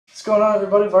What's going on,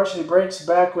 everybody? Varsity Breaks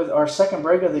back with our second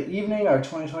break of the evening, our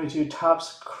 2022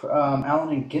 Topps Allen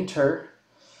and Ginter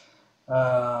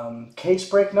case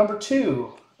break number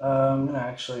 2. I'm going to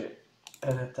actually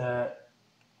edit that.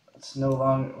 It's no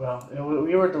longer, well,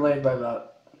 we were delayed by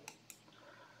about,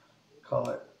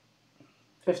 call it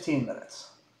 15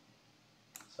 minutes.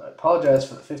 So I apologize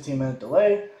for the 15-minute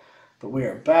delay, but we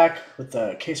are back with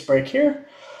the case break here.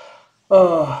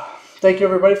 Thank you,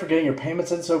 everybody, for getting your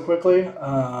payments in so quickly.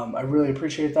 I really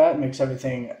appreciate that. It makes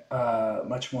everything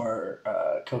much more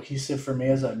cohesive for me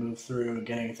as I move through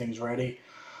getting things ready.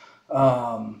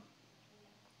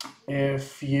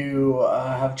 If you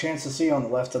have a chance to see on the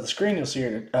left of the screen, you'll see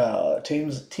your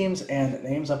teams and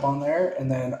names up on there.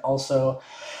 And then also,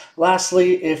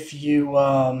 lastly, if you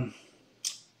don't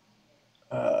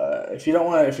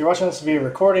want, if you're watching this via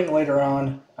recording later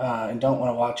on and don't want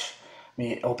to watch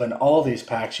me open all these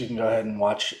packs, you can go ahead and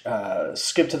watch,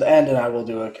 skip to the end, and I will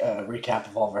do a recap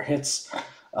of all of our hits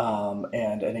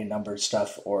and any numbered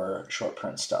stuff or short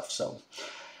print stuff. So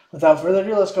without further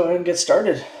ado, let's go ahead and get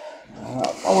started.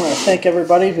 I want to thank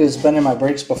everybody who's been in my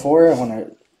breaks before. I want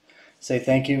to say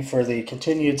thank you for the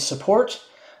continued support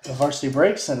of Varsity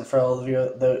Breaks, and for all of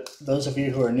you, those of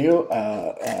you who are new,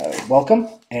 welcome,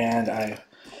 and I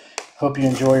hope you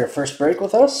enjoy your first break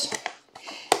with us.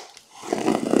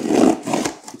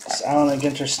 This Allen and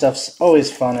Ginter stuff's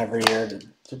always fun every year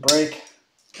to break.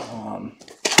 I'm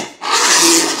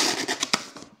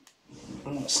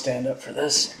going to stand up for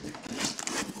this.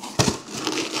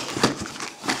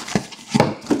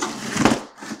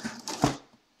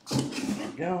 There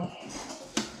we go.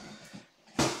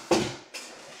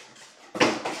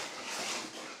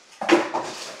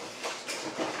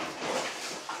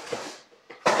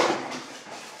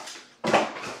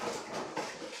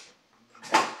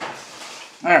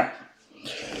 Alright,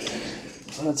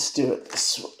 let's do it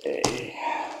this way.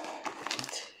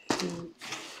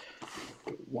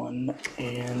 1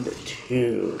 and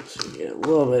 2. So we get a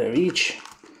little bit of each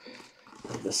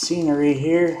of the scenery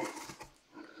here.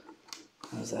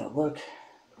 How does that look?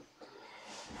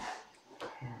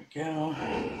 There we go.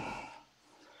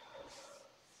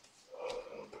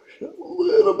 Push it a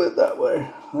little bit that way.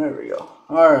 There we go.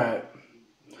 Alright.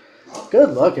 Good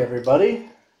luck, everybody.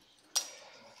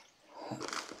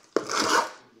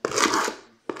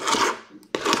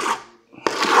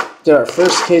 Did our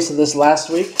first case of this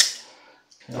last week,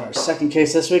 and our second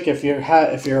case this week. If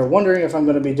you're wondering if I'm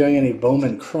going to be doing any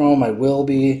Bowman Chrome, I will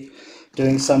be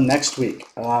doing some next week.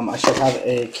 I should have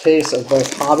a case of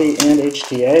both Hobby and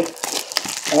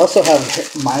HTA. I also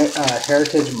have my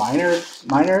Heritage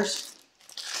Miners,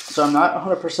 so I'm not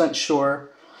 100%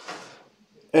 sure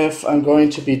if I'm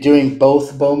going to be doing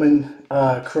both Bowman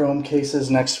Chrome cases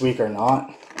next week or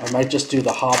not. I might just do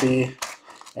the Hobby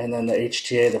and then the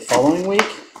HTA the following week.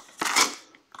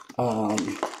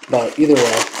 But either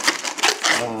way,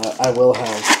 I will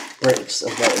have breaks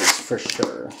of those for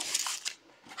sure.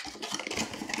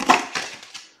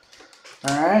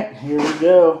 Alright, here we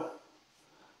go.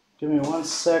 Give me one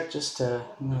sec just to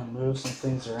move some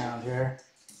things around here.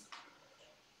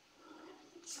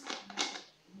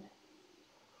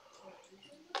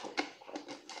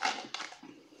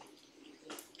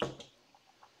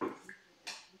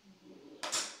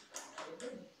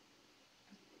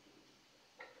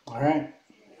 Alright,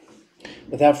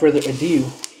 without further ado,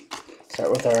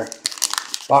 start with our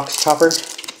box topper.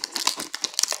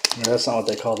 No, that's not what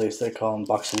they call these, they call them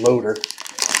box loader.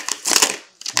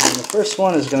 And the first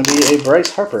one is going to be a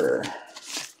Bryce Harper.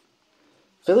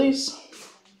 Phillies.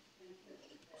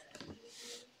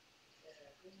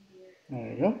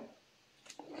 There you go.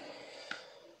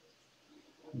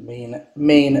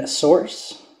 Main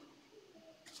source.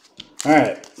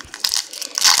 Alright.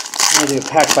 I'm going to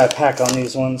do pack by pack on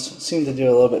these ones. Seem to do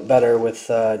a little bit better with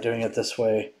doing it this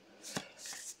way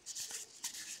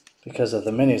because of the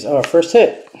minis. Oh, our first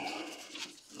hit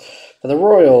for the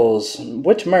Royals,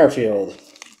 Whit Merrifield.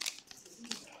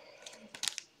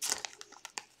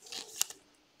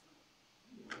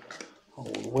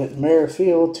 Whit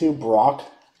Merrifield to Brock,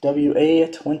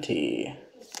 WA20.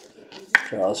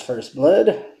 Draws first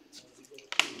blood.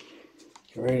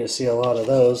 Get ready to see a lot of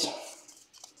those.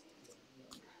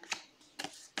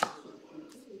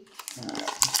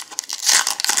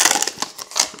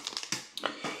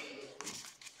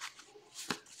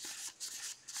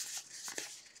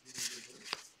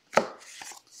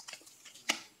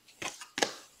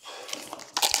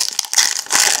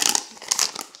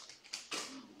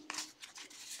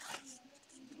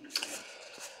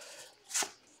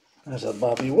 There's a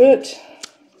Bobby Witt.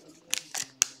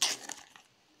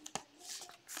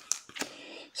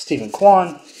 Stephen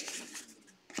Kwan.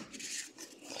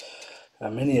 A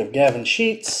mini of Gavin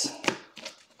Sheets.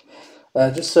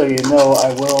 Just so you know,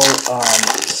 I will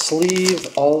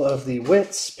sleeve all of the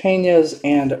Wits, Peñas,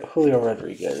 and Julio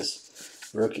Rodriguez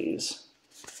rookies.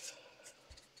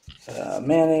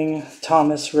 Manning,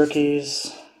 Thomas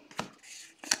rookies.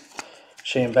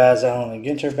 Shane Baz, Allen, and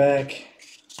Ginter back.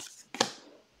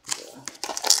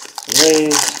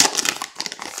 Rays.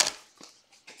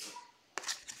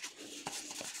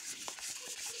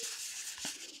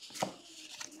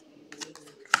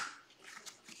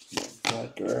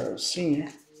 Guerrero Sr.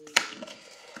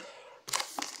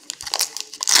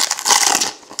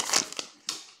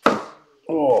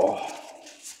 Oh.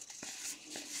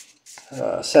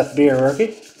 Seth Beer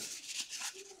rookie.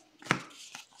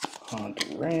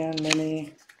 Honduran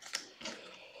mini.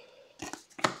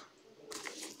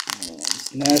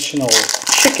 National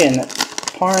Chicken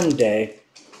Parm Day.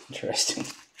 Interesting.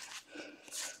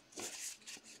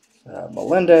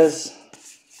 Melendez.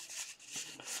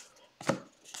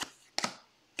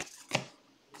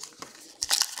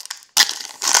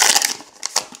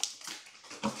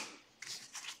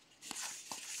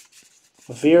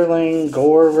 Vierling,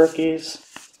 Gore rookies.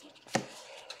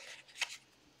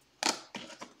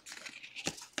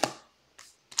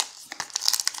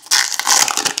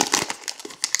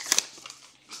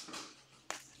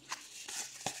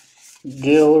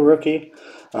 Gill rookie.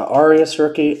 Arias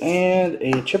rookie. And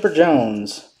a Chipper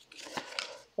Jones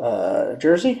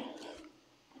jersey.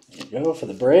 There you go for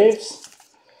the Braves.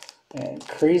 And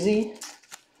Crazy.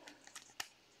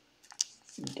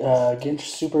 Ginter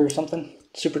Super something.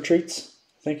 Super Treats.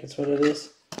 I think that's what it is.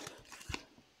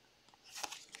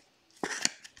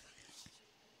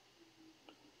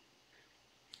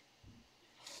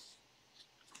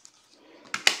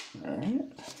 Alright.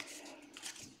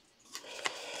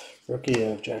 Rookie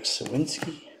of Jack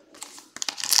Sawinski.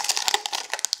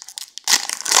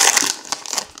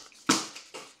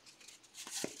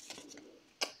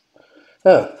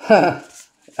 Oh,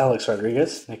 Alex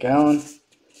Rodriguez, Nick Allen.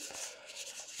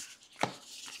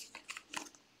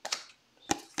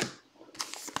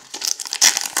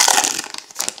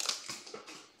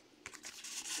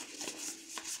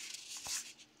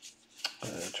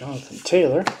 Jonathan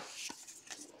Taylor.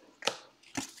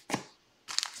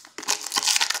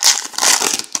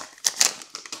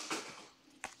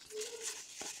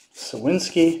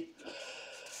 Sawinski.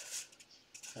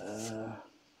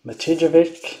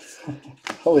 Matijevic.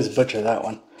 Always butcher that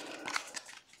one.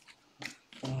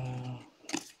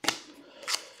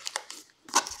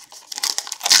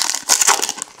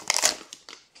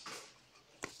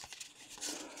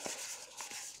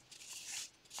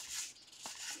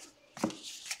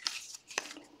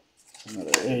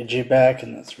 Another AG back,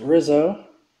 and that's Rizzo.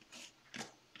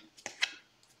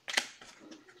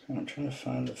 I'm trying to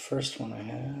find the first one I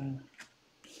had.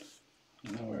 I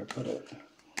don't know where I put it.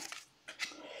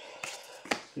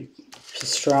 The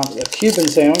Cuban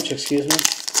sandwich, excuse me.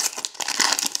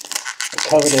 The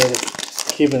coveted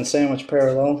Cuban sandwich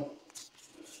parallel.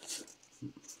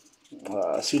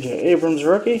 CJ Abrams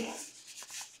rookie.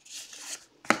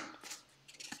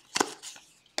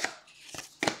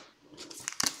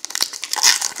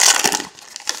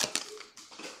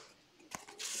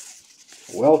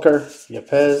 Welker,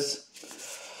 Yepez.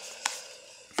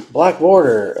 Black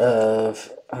border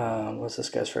of, what's this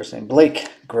guy's first name? Blake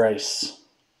Grice.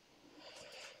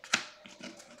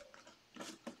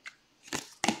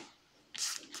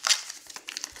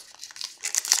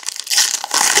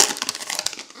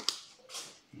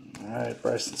 Alright,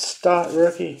 Bryson Stott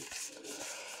rookie.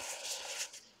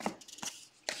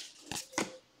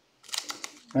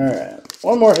 Alright,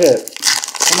 one more hit.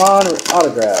 Come on,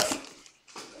 autograph.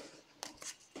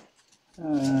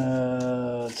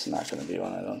 It's not going to be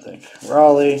one, I don't think.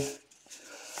 Raleigh.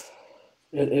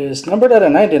 It is numbered at a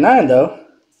 99, though.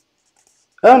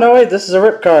 Oh, no, wait, this is a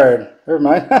rip card. Never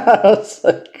mind. I was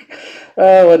like,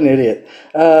 oh, what an idiot.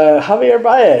 Javier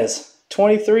Baez,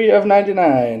 23 of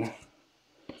 99.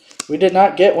 We did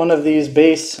not get one of these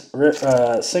base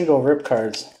single rip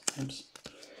cards. Oops.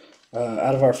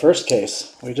 Out of our first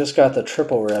case. We just got the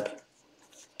triple rip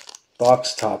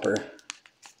box topper.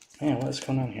 Man, what is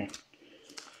going on here?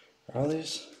 Are all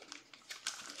these?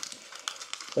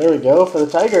 There we go for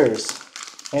the Tigers.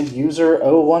 And user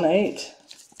 018.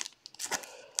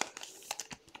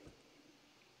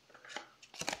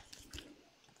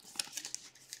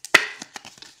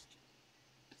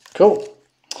 Cool.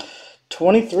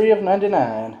 23 of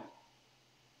 99.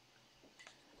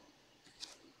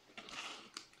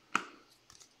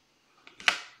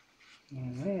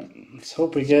 Alright, let's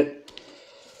hope we get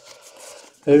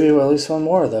maybe at least one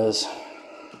more of those.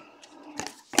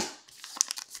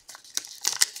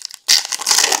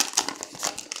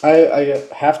 I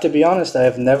have to be honest, I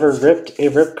have never ripped a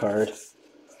rip card.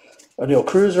 O'Neal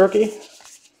Cruz rookie.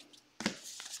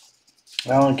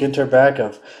 Alan Ginter back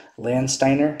of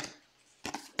Landsteiner.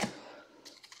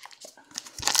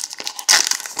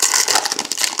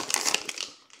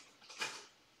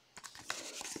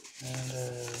 And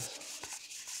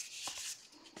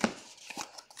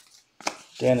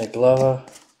Danik Glover.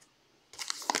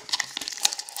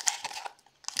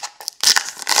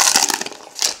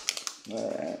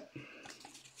 Alright.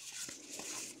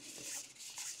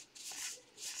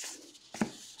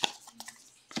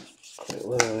 Quite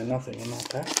literally nothing in that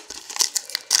pack.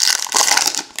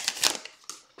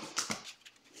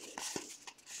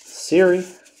 Siri.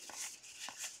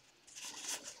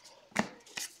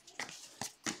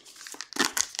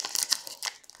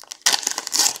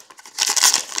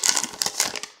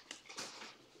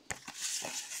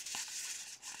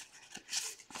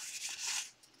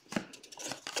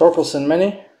 Torkelson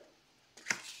Mini.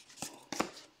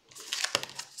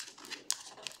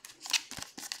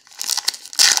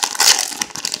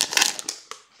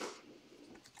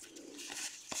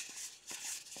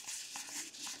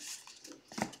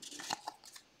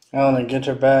 Allen and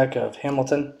Ginter back of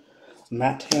Hamilton.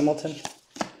 Matt Hamilton.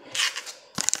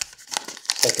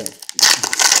 It's like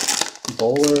a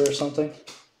bowler or something.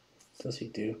 What does he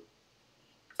do?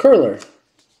 Curler.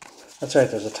 That's right,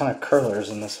 there's a ton of curlers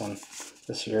in this one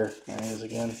this year. There he is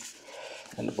again.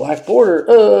 And the black border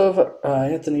of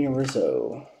Anthony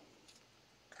Rizzo.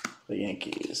 The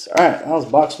Yankees. Alright, that was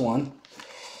box one.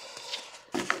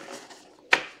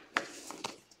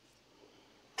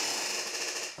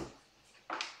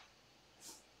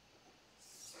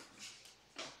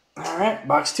 Alright,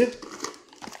 box two.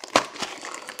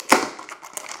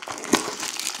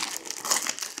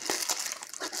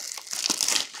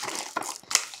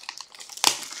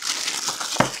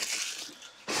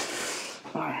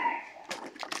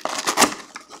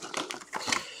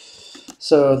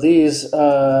 So these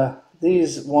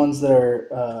ones that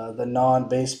are the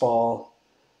non-baseball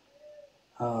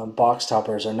box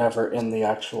toppers are never in the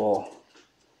actual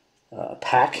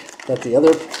pack that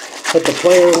the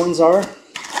player ones are.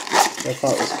 I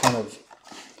thought was kind of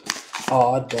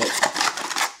odd, but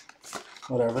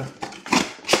whatever.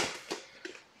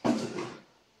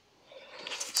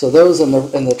 So those in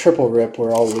the triple rip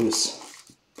were all loose.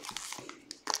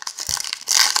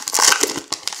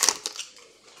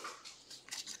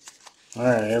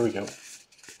 Alright, here we go.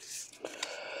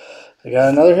 I got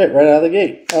another hit right out of the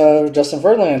gate. Justin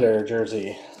Verlander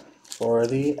jersey for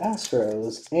the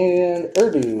Astros. And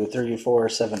Urdu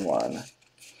 3471.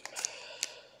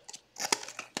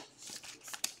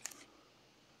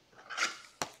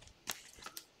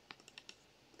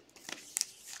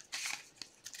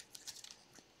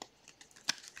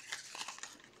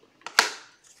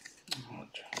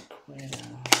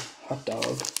 Hot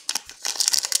dog.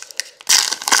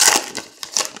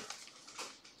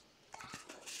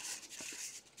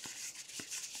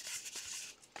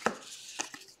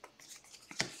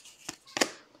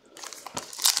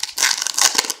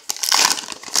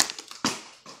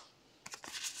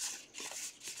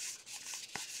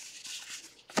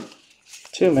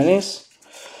 Two minis.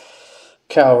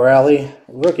 Cal Raleigh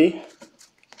rookie.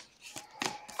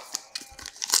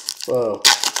 Whoa.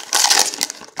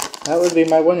 That would be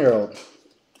my 1-year-old.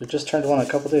 Who just turned one a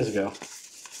couple days ago.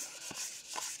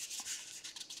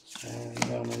 And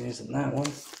no minis in that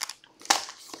one.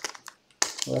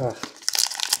 Ugh.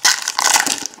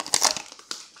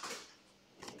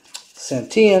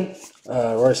 Santillan,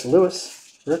 Royce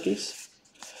Lewis rookies.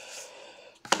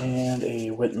 And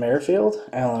a Whit Merrifield,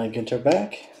 Allen and Ginter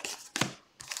back.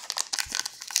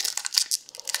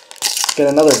 Let's get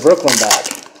another Brooklyn back.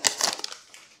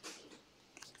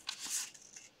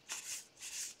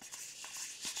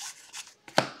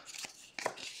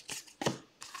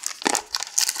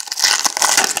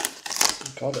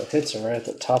 All the hits are right at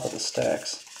the top of the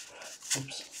stacks.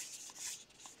 Oops.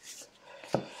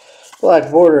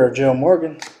 Black border of Joe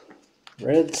Morgan,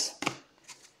 Reds.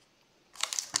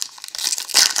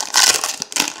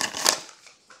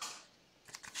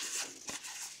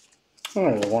 Oh,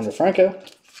 there's a Wander Franco.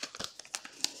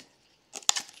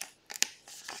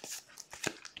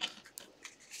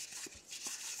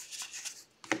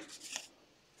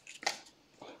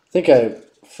 I think I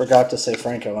forgot to say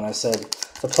Franco when I said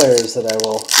the players that I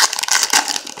will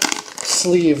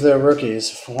sleeve their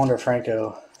rookies. Wander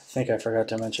Franco, I think I forgot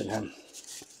to mention him.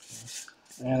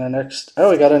 And the next,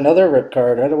 oh, we got another rip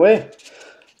card right away.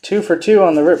 2 for 2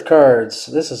 on the rip cards.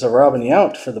 This is a Robin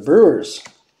Yount for the Brewers.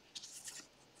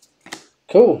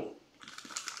 Cool.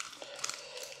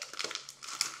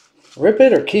 Rip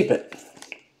it or keep it.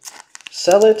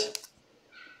 sell it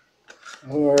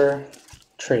or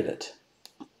trade it.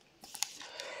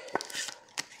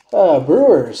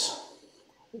 Brewers,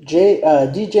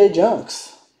 DJ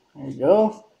Junks. There you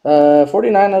go.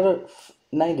 49 out of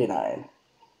 99.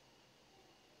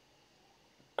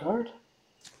 Card.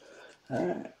 All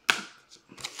right.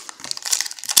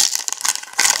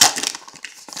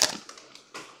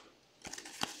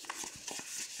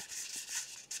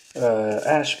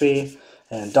 Ashby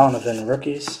and Donovan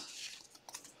rookies.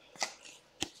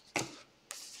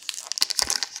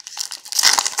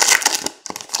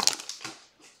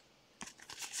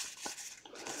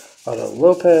 Otto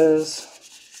Lopez,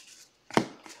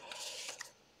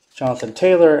 Jonathan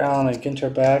Taylor, Allen and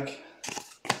Ginter back.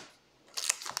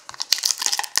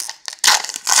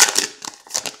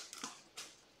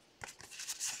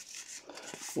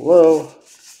 Low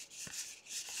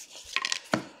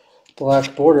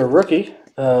black border rookie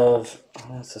of,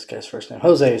 what's this guy's first name?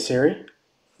 Jose Siri,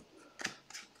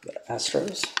 the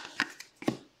Astros.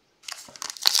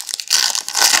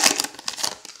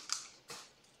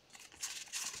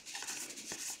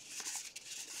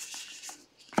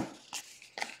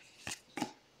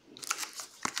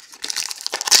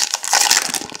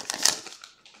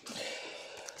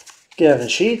 Gavin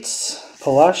Sheets,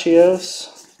 Palacios.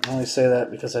 I only say that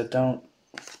because I don't.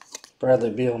 Bradley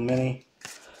Beal mini.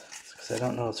 Because I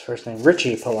don't know his first name.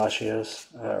 Richie Palacios.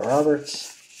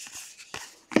 Roberts.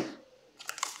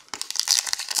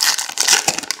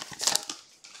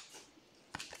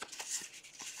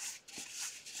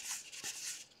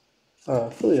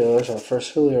 Julio. There's our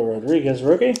first Julio Rodriguez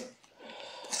rookie.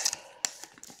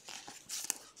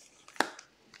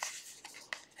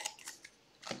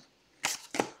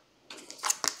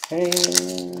 And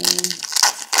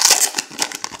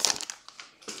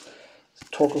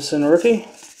Torkelson rookie.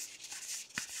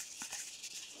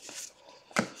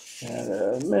 And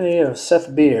a mini of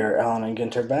Seth Beer, Allen and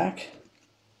Ginter back.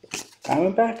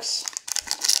 Diamondbacks.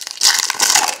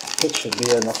 It should be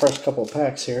in the first couple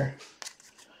packs here.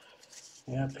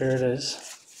 Yep, here it is.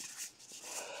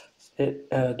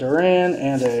 Duran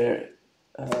and a,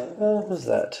 what was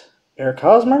that? Eric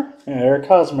Hosmer? Yeah, Eric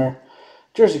Hosmer.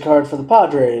 Jersey card for the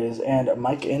Padres and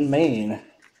Mike in Maine.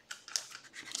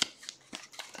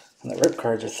 And the rip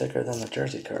cards are thicker than the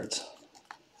jersey cards.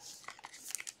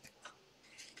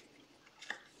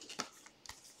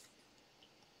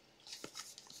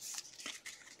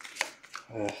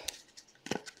 There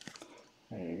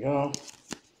you go.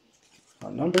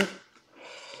 Unnumbered.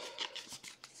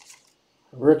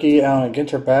 Rookie Allen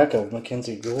Ginter back of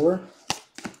Mackenzie Gore.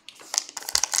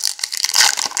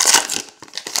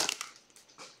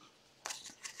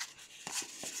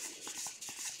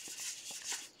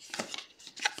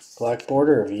 Black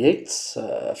border of Yates,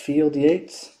 Field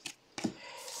Yates.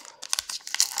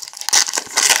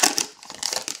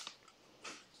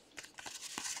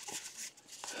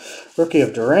 Rookie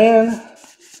of Duran.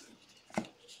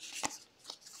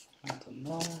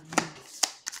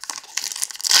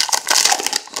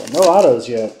 So no autos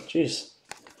yet. Jeez.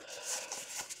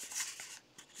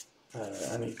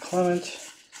 I need Clement.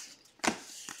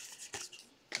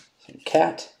 Some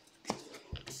Cat.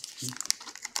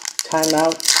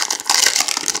 Timeout.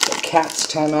 The Cat's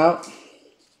timeout.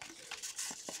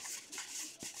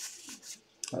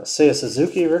 Seiya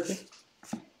Suzuki rookie.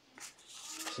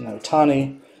 So now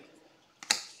Tani,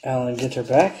 Allen Ginter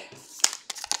back.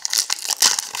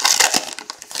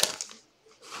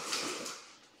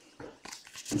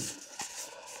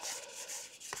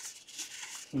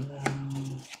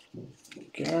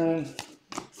 Garen.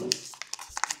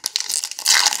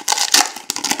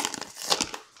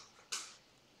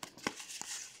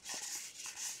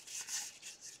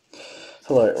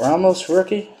 Hello, Ramos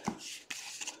rookie.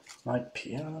 Mike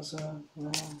Piazza.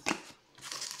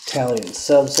 Italian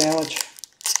sub sandwich.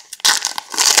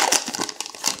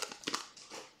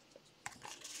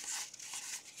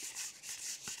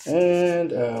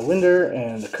 And Winder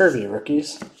and the Kirby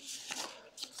rookies.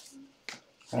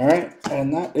 Alright,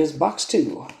 and that is box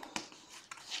 2.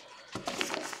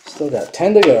 Still got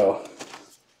 10 to go.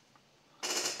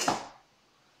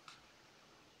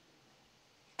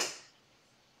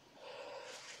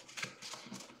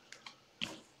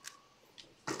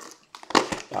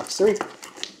 Box 3.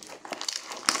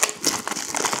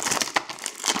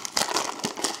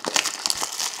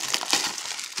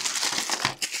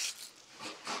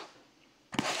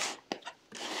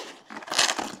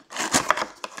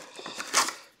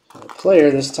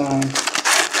 Player this time.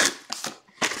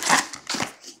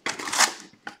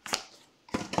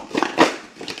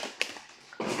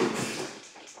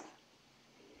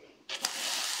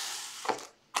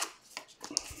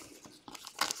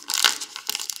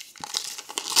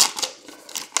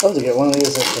 Love to get one of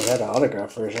these if they had an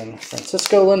autograph version.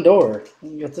 Francisco Lindor.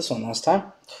 You get this one last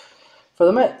time. For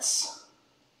the Mets.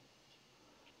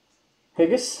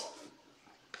 Higgis.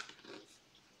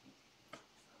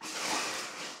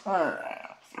 Alright.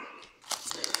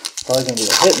 Probably going to be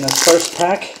a hit in this first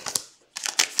pack.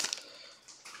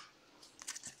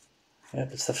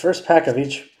 Yep, it's the first pack of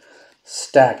each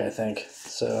stack, I think.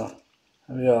 So,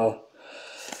 maybe I'll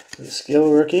do the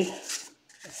skill rookie.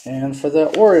 And for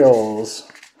the Orioles,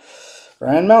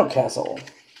 Ryan Mountcastle.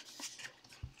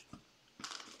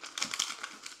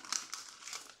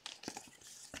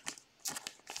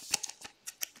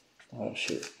 Oh,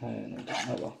 shoot. I didn't know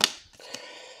that.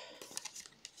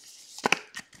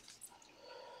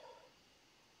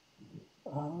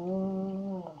 Oh,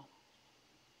 well.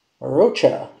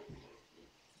 Rocha.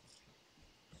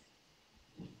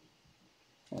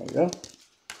 There we go.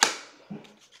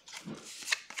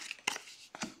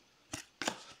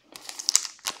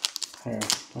 Here,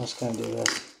 I'm just going to do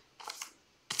this.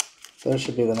 Those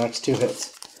should be the next two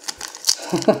hits.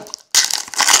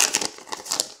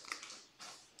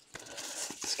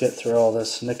 Let's get through all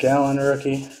this. Nick Allen,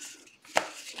 rookie.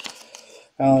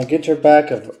 Ginter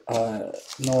back of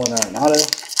Nolan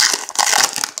Arenado.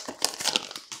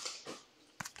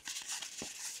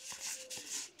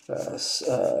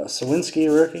 Sawinski,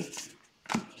 rookie.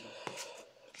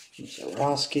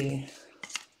 Zarowski.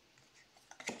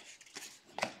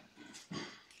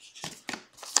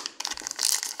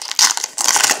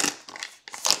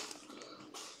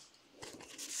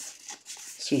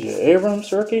 CJ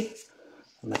Abrams, rookie.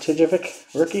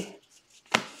 Matijevic, rookie.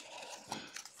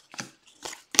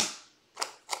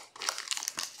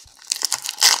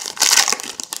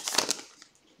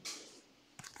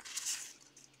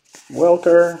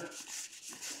 Welker.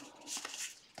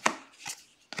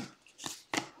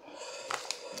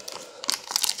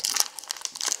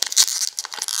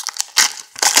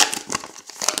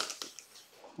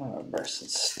 Bryson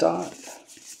Stott.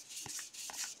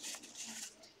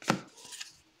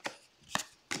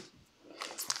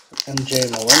 MJ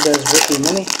Melendez, rookie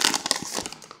mini.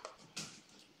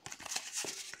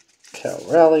 Cal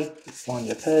Raleigh, Juan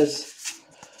Yepez.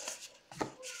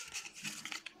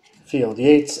 Field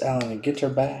Yates, Allen and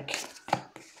Ginter back.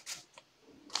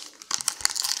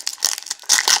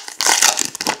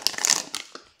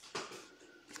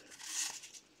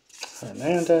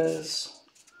 Hernandez,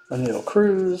 O'Neal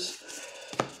Cruz,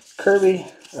 Kirby,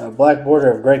 black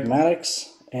border of Greg Maddux,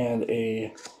 and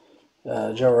a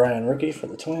Joe Ryan rookie for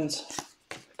the Twins.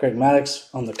 Greg Maddux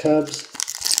on the Cubs.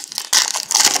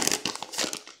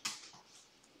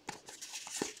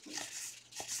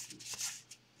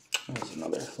 There's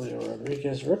another Julio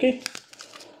Rodriguez rookie.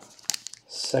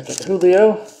 Second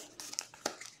Julio.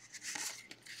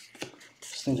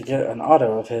 Just need to get an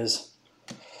auto of his.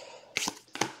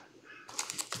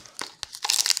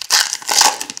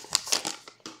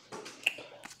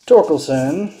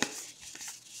 Torkelson.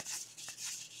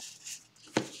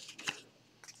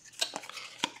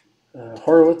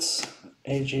 Horowitz,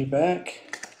 AG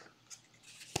back.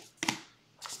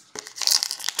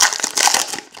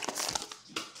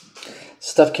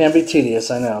 Stuff can be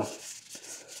tedious, I know.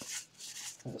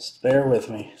 Just bear with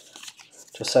me.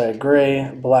 Josiah Gray,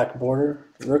 black border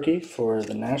rookie for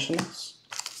the Nationals.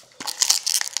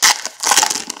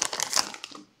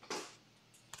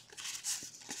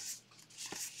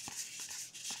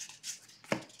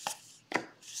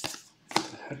 What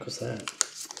the heck was that?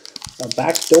 A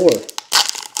backdoor.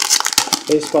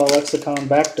 Baseball Lexicon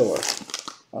backdoor.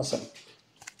 Awesome.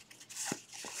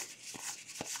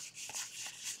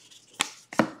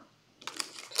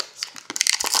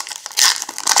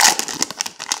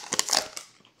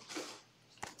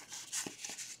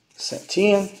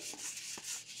 Santian.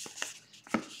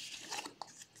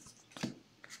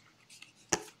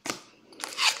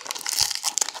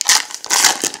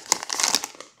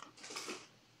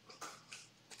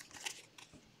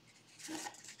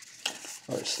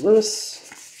 Royce Lewis.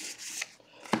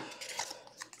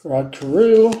 Rod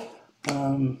Carew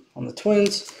on the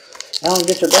Twins. Allen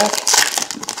Ginter back.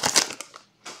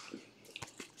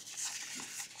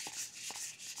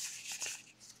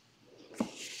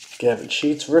 Gavin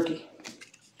Sheets, rookie.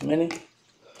 Mini.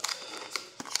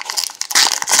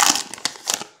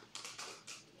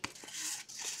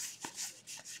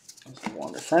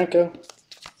 Wander Franco.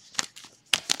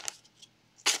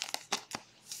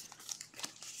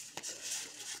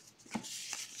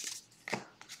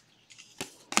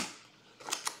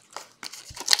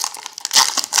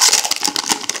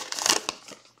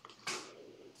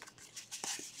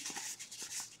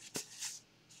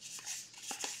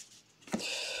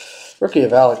 Rookie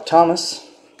of Alec Thomas.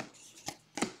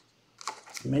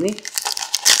 Mini.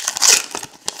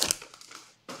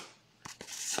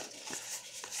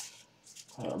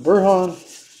 Burhan.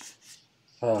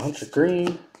 Hunter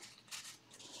Green.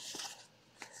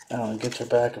 Ginter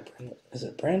back. Is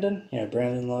it Brandon? Yeah,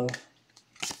 Brandon Lowe.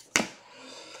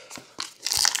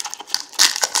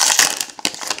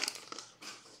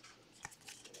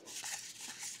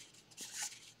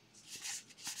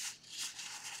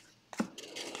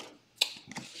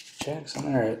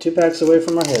 Jackson. All right, 2 packs away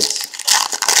from our hits.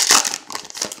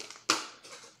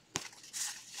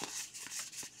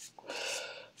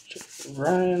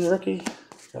 Ryan rookie.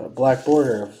 Got a black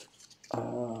border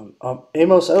of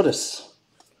Amos Otis.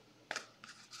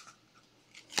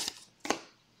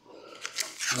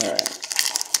 All right.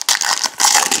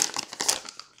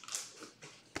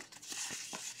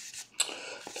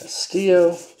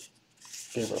 Castillo.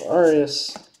 Gabriel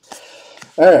Arias.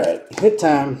 All right, hit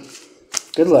time.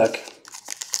 Good luck.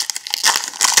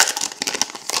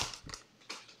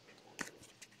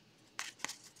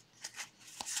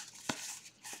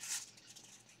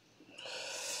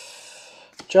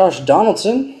 Josh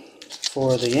Donaldson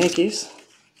for the Yankees.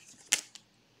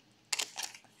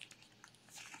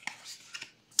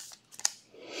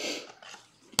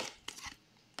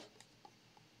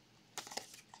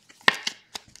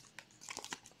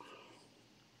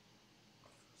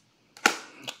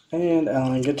 And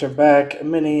Alan Ginter back, a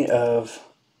mini of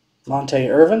Monte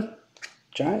Irvin,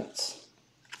 Giants.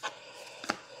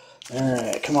 All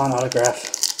right, come on,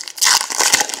 autograph.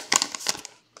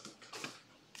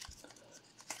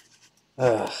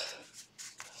 Ugh.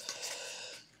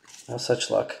 No such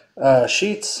luck.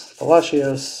 Sheets,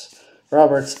 Palacios,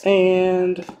 Roberts,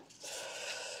 and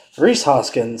Rhys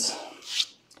Hoskins.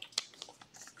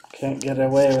 Can't get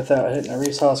away without hitting a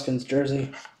Rhys Hoskins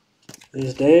jersey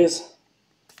these days.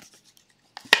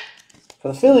 For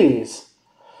the Phillies.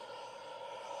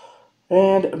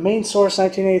 And main source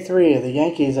 1983, the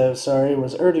Yankees, I'm sorry,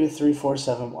 was Urdu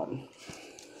 3471.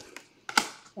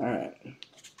 Alright.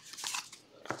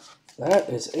 That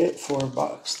is it for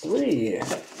box 3.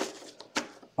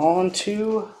 On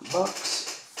to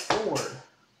box 4.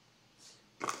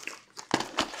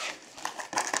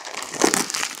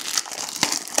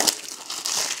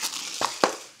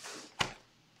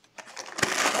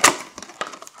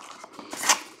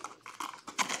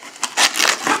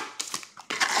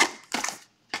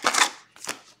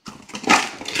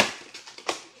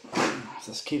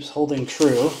 This keeps holding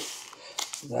true.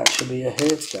 That should be a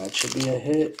hit, that should be a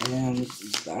hit, and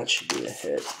that should be a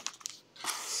hit.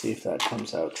 See if that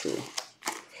comes out true.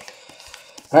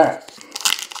 Alright.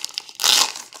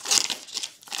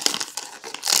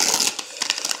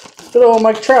 Good old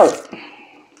Mike Trout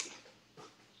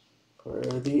for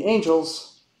the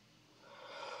Angels.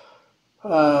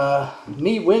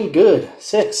 Me win good,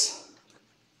 6.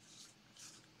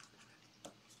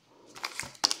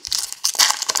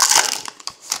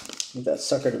 Need that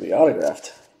sucker to be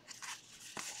autographed.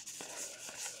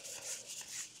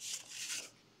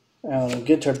 And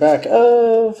Ginter back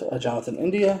of Jonathan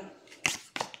India.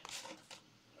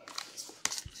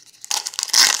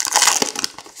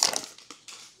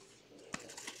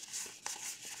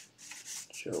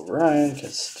 Joe Ryan,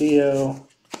 Castillo.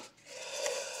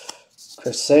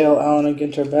 Chris Sale, Allen and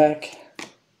Ginter back.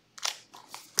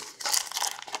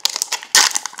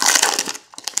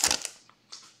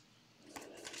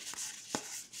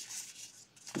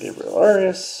 Gabriel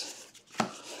Arias.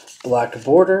 Black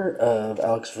border of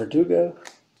Alex Verdugo.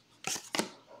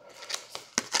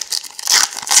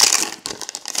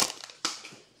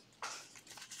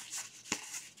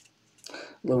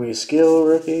 Luis Gill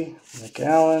rookie. Nick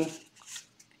Allen.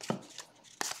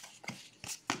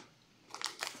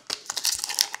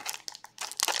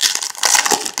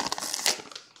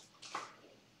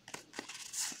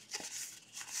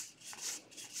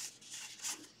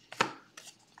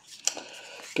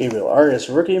 Gabriel Arias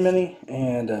rookie mini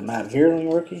and Matt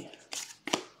Vierling rookie.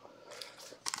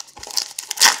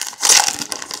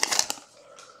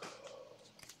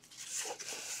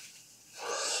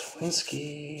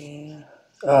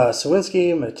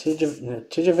 Sawinski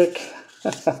Matijevic.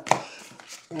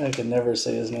 I can never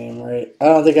say his name right. I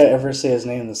don't think I ever say his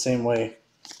name the same way.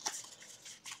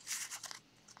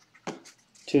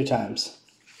 2 times.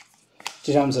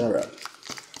 2 times in a row.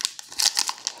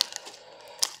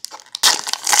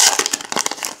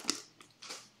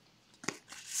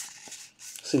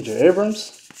 CJ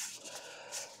Abrams.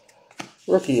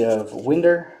 Rookie of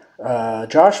Winder.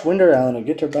 Josh Winder, Allen and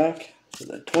Ginter back for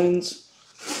the Twins.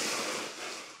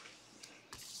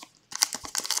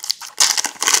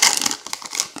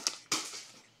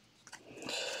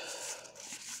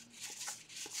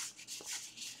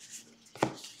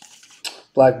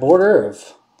 Black border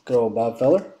of good old Bob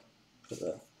Feller for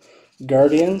the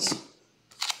Guardians.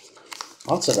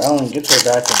 Lots of Alan Ginter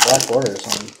back and black borders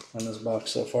on this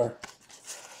box so far.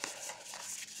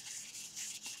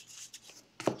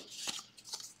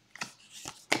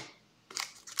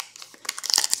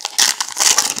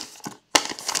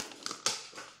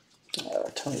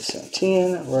 Tony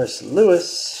Santin, Royce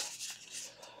Lewis.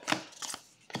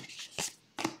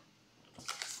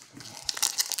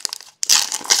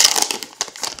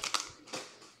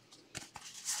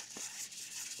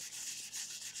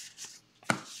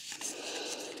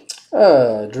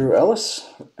 Drew Ellis,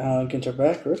 Ginter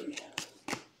back, rookie.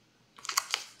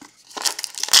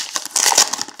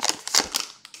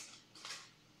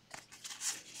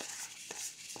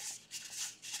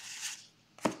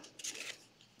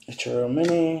 Ichiro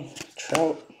Mini,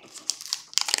 Trout.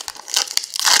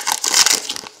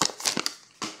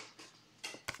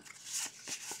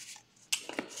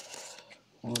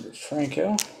 Wander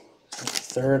Franco.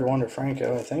 Third Wander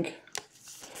Franco, I think.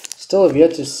 Still have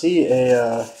yet to see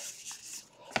a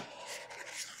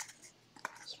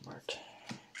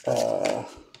oh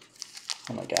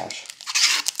my gosh.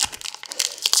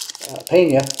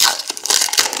 Pena.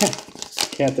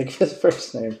 Can't think of his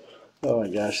first name. Oh my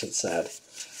gosh, that's sad.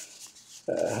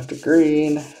 Hunter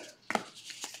Green.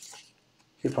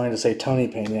 You're planning to say Tony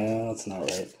Pena. That's not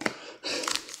right.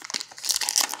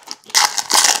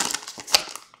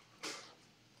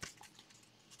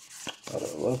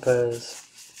 Otto Lopez.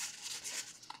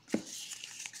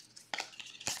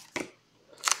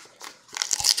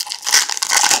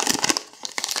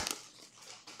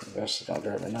 Gosh, it's gonna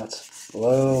drive me nuts.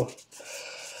 Low.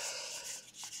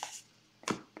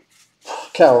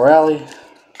 Cal Raleigh.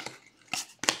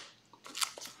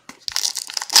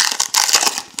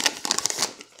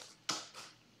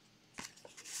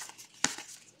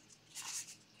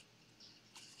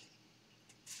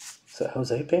 Is that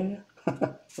Jose Pena?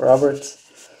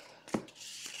 Roberts.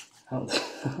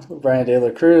 Brian De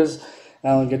La Cruz.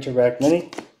 Alan Ginter back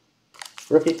mini.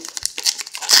 Rookie.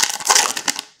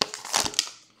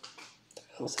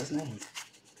 What's his name?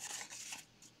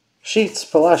 Sheets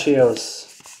Palacios.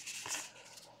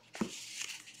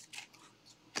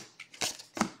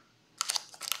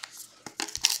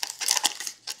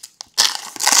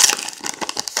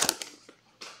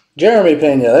 Jeremy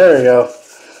Pena, there we go.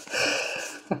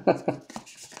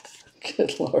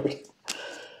 Good Lord.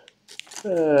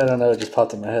 I don't know, it just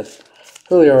popped in my head.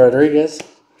 Julio Rodriguez.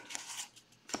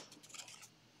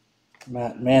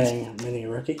 Matt Manning, mini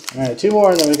rookie. All right, two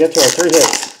more, and then we get to our 3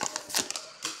 hits.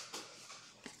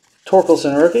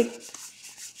 Torkelson rookie.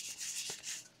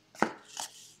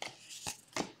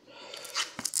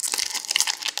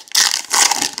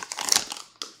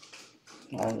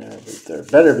 There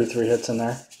better be 3 hits in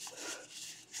there.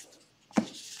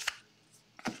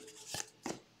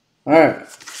 All right.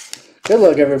 Good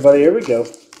luck, everybody. Here we go.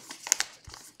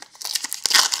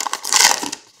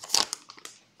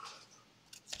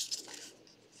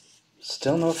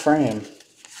 Still no frame.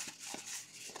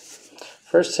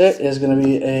 First hit is going to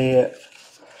be a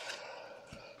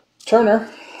Turner.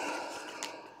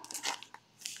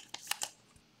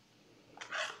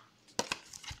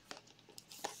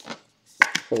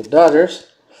 For the Dodgers.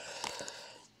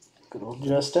 Good old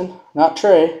Justin. Not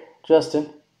Trey,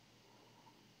 Justin.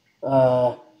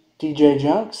 DJ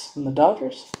Junks and the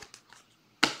Dodgers.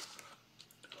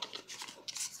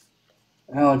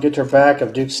 Alan Ginter back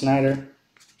of Duke Snider.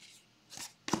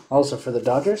 Also for the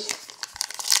Dodgers.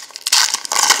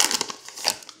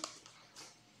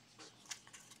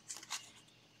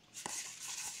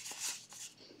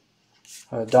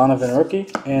 Donovan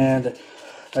rookie. And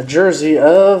a jersey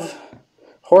of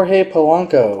Jorge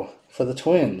Polanco for the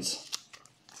Twins.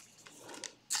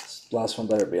 This last one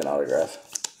better be an autograph.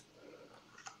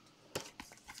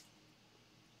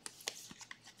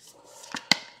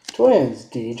 Twins,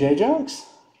 DJ Junks.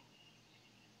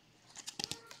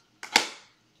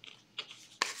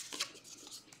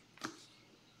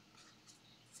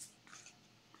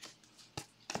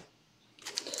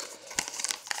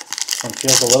 One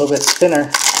feels a little bit thinner.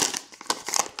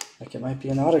 Like it might be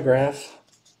an autograph.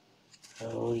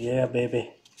 Oh yeah,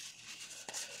 baby.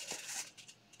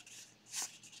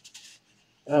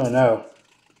 Oh no.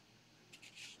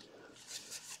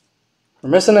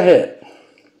 We're missing a hit.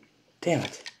 Damn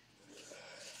it.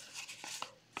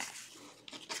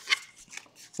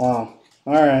 Wow.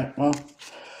 Alright, well.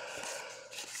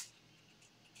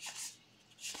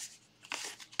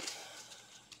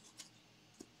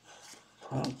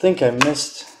 I don't think I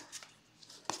missed.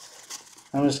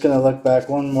 I'm just going to look back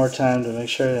one more time to make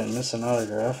sure I didn't miss an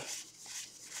autograph.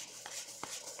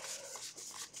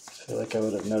 feel like I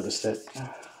would have noticed it.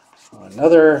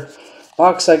 Another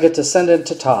box I get to send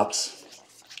into Topps.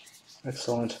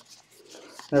 Excellent.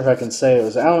 I wonder if I can say it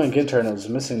was Alan Ginter and it was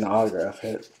missing the autograph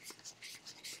hit.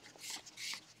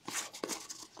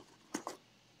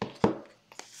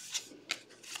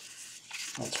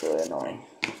 That's really annoying.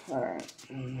 Alright.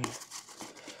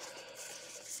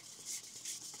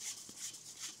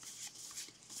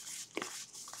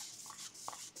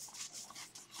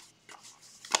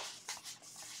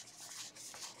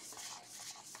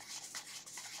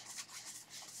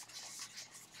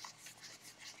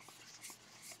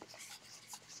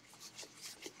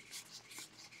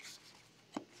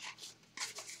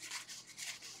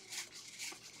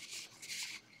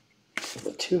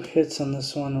 The two hits on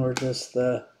this one were just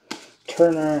the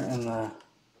Turner and the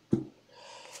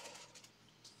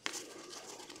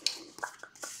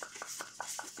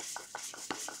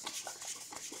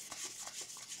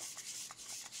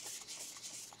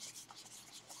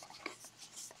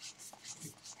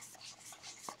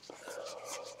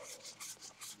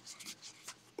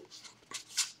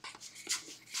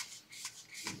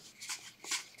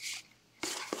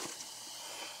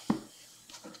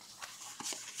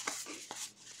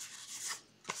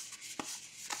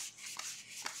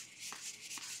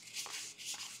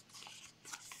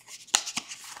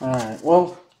Alright,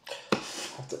 well, I'll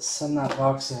have to send that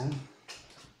box in.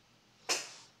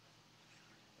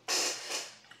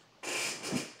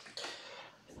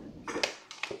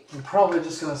 I'm probably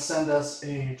just going to send us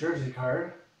a jersey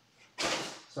card.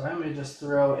 So I may just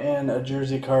throw in a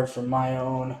jersey card from my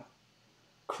own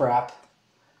crap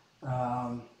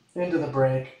into the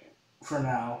break for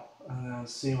now. And then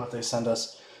see what they send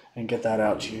us and get that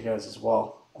out to you guys as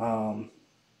well.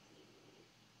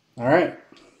 Alright.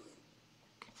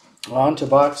 On to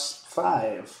box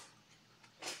 5.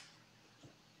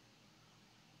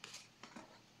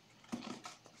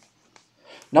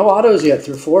 No autos yet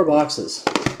through 4 boxes.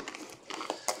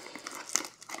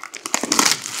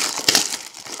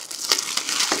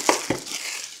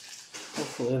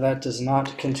 Hopefully that does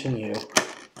not continue.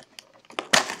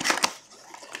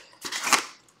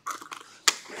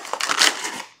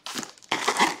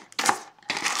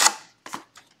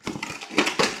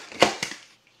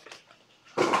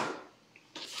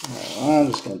 I'm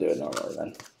just going to do it normally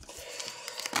then.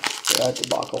 That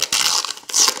debacle.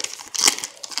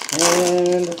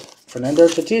 And Fernando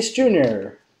Tatis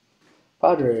Jr.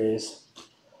 Padres.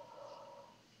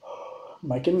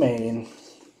 Mike and Maine.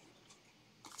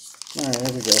 Alright,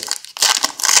 there we go.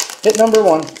 Hit number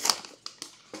 1.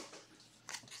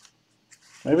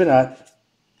 Maybe not.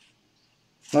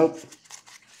 Nope.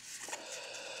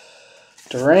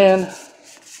 Duran.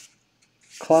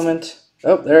 Clement.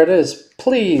 Oh, there it is.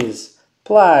 Please.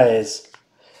 Plies.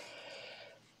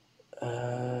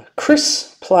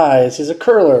 Chris Plies. He's a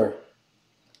curler.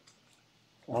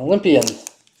 An Olympian,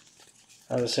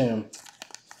 I would assume.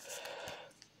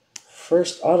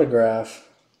 First autograph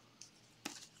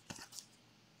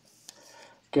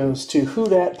goes to Who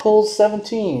Dat Pulls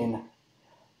 17.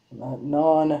 That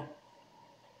non-player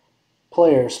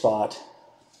spot.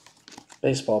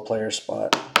 Baseball player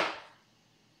spot.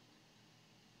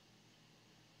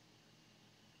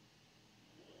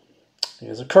 He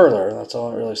is a curler, that's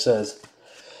all it really says.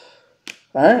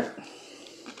 Alright.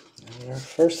 Our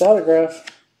first autograph.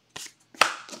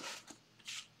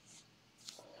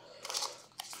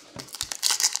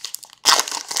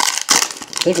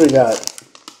 I think we got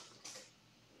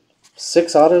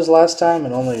 6 autos last time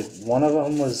and only one of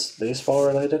them was baseball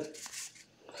related.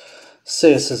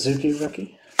 Say a Suzuki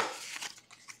rookie.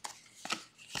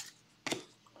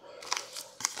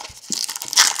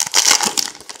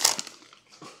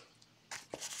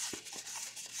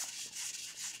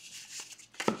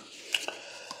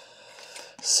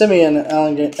 Simeon,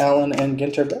 Allen and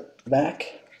Ginter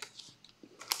back.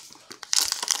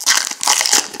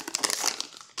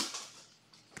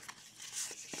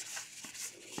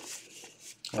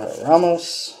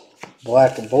 Ramos,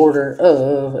 black border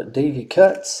of Davy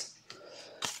Cuts.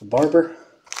 Barber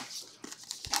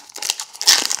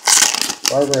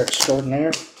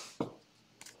extraordinaire.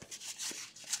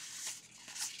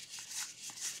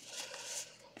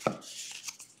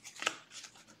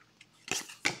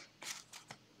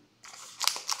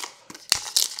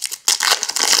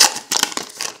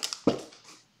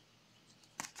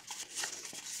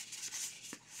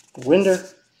 Winder.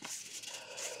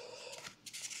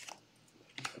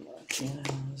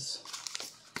 Martinez.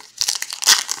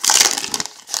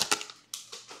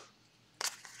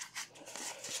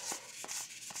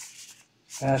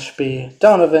 Ashby.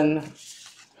 Donovan.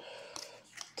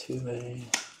 2A.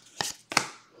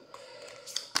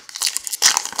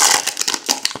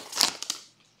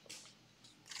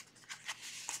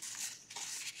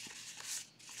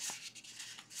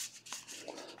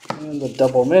 And the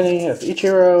double mini of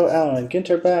Ichiro, Allen and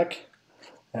Ginter back.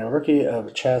 And a rookie of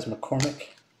Chaz McCormick,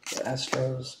 the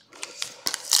Astros.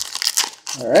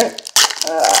 Alright.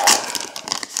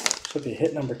 Should be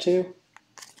hit number 2.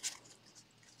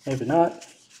 Maybe not.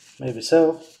 Maybe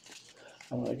so.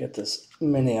 I'm going to get this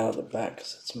mini out of the back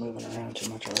because it's moving around too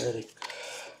much already.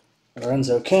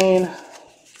 Lorenzo Kane.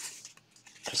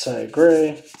 Josiah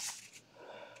Gray.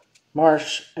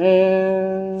 Marsh.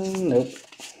 And nope.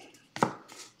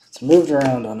 It's moved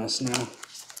around on us now.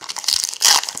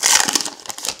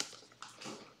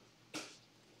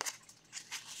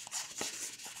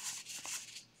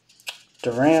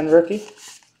 Duran rookie.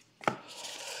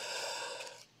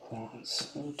 1,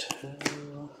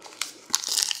 2.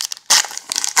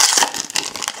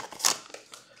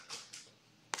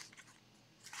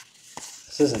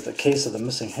 This isn't the case of the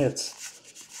missing hits.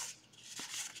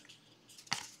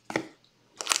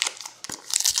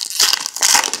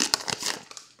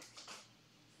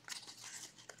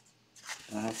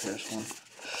 Oh, there's one.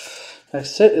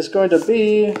 Next hit is going to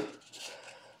be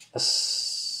a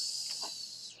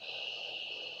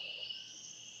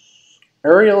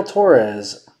Ariel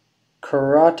Torres,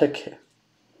 Karateka.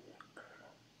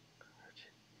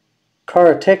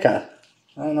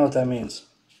 I don't know what that means.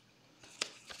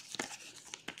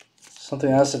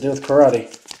 Something that has to do with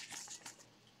karate,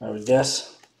 I would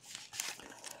guess.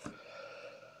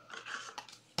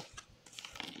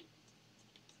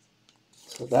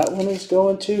 So that one is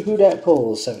going to Who Dat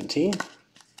Pulls 17.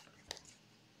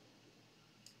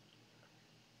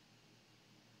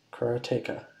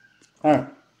 Karateka. Alright.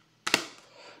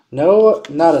 No,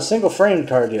 not a single framed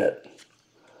card yet.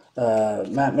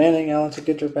 Matt Manning, Allen to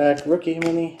Ginter back, rookie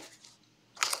mini.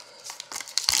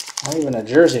 Not even a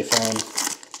jersey frame.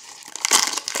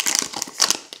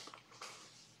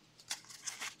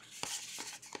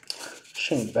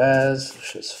 Shane Baz,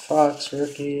 Lucius Fox,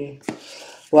 rookie.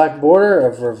 Black border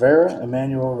of Rivera,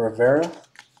 Emmanuel Rivera,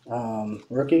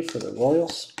 rookie for the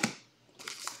Royals.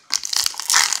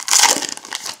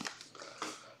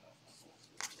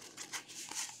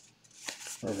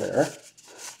 Rivera.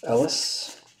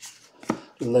 Ellis.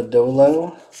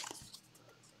 Lodolo.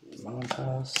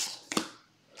 Montas.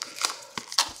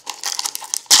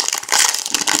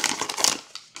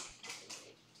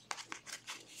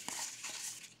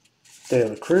 De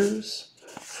La Cruz.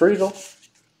 Friedel.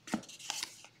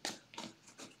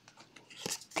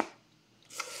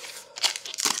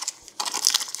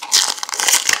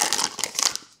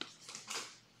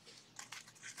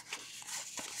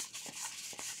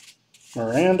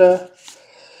 Miranda,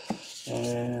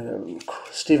 and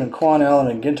Stephen Kwan, Allen,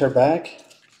 and Ginter back.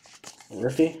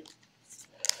 Rookie.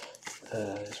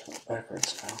 Just went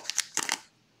backwards now.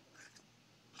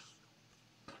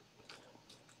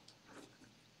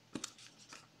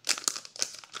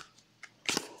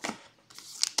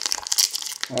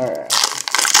 All right.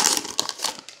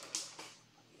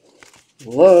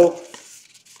 Low.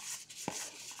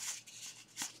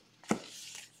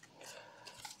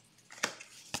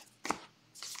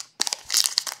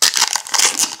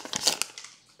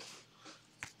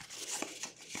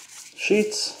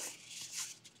 Sheets,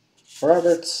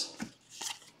 Roberts,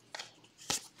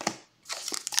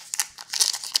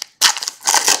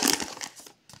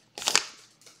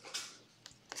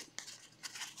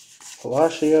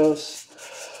 Palacios,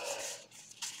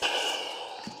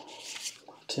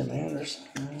 Tim Anderson,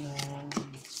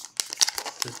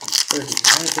 30,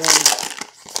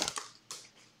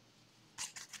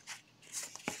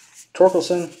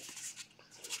 Torkelson,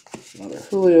 another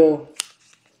Julio.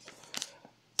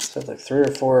 Said like 3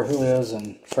 or 4 Julios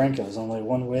and Francos, only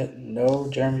 1 Witt, no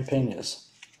Jeremy Pena's.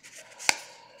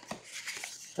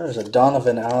 There's a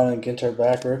Donovan Allen and Ginter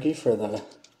back rookie for the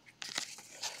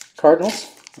Cardinals.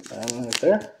 That one right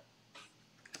there.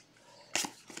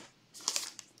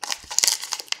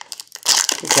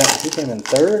 He came in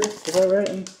 3rd, is that right?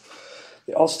 In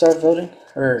the All-Star voting?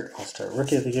 Or All-Star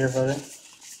Rookie of the Year voting.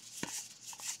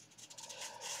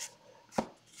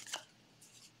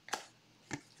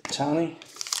 Tony.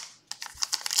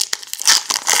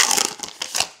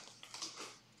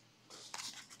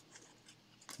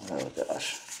 Oh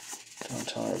gosh. Don't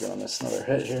tell me we're going to miss another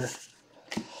hit here.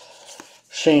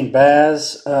 Shane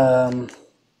Baz,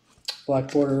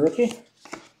 black border rookie.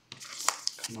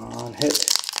 Come on, hit.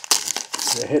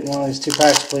 Get a hit in one of these 2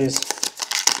 packs, please.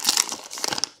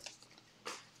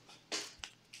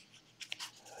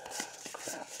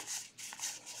 Crap.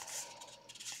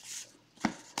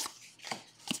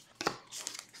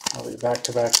 I'll be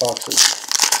back-to-back boxes.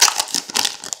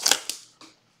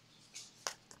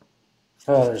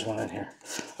 Oh, there's one in here.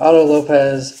 Otto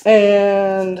Lopez,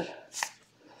 and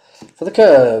for the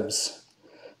Cubs,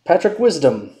 Patrick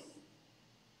Wisdom.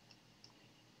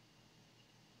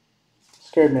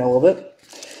 Scared me a little bit.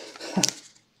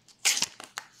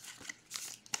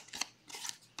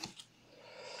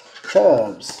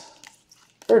 Cubs.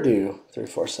 Purdue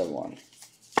 3471.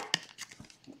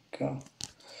 Go.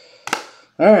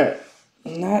 Alright.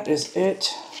 And that is it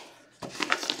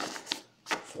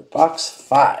for box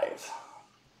 5.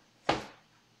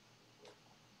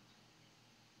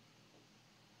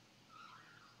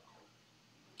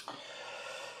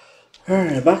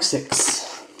 Alright, box 6.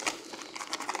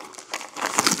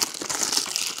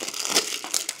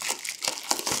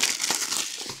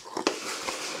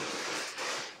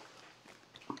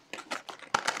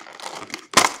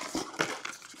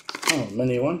 Oh,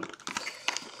 mini one.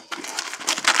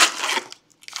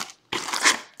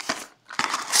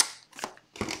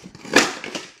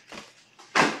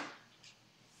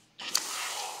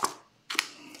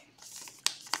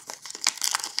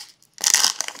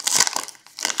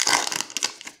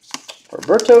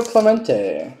 Roberto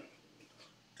Clemente.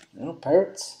 No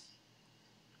Pirates.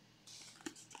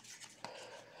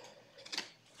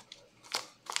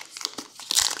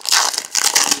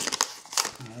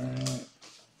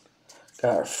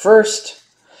 Got our first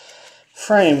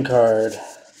frame card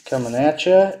coming at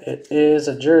you. It is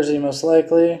a jersey, most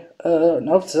likely.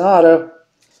 Nope, it's an auto.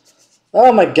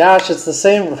 Oh my gosh, it's the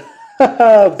same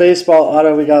baseball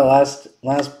auto we got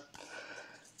last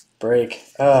break.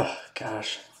 Oh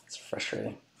gosh, it's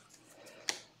frustrating.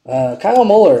 Kyle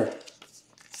Muller.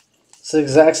 It's the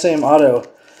exact same auto.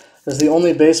 It was the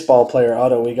only baseball player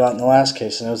auto we got in the last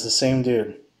case, and it was the same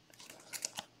dude.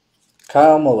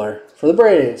 Kyle Muller for the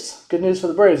Braves. Good news for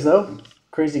the Braves, though.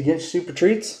 Crazy Ginch Super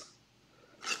Treats.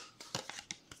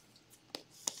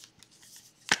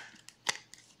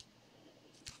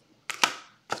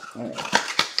 All right.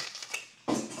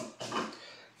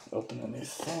 Open a new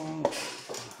thing.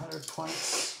 100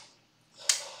 points.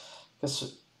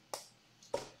 Guess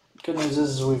good news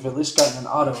is we've at least gotten an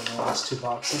auto in the last 2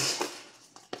 boxes.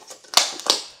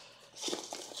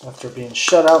 After being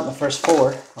shut out in the first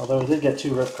 4, although we did get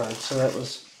 2 rip cards, so that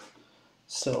was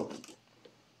still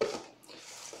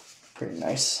pretty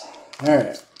nice. All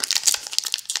right.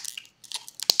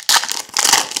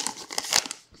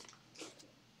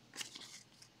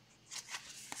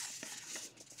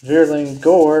 Verling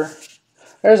Gore.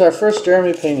 There's our first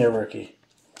Jeremy Pena rookie.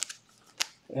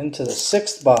 Into the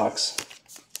 6th box.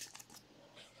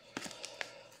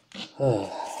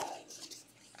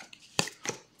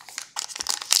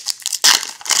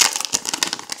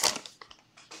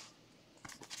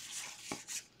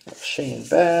 Shane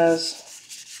Baz.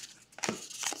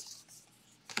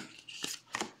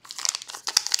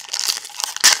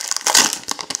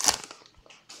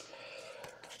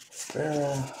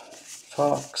 Vera,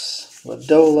 Fox,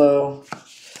 Lodolo,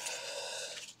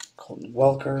 Colton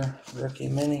Welker, rookie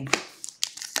mini.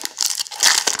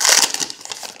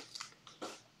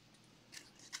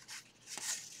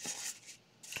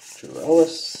 Drew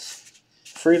Ellis,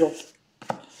 Friedel,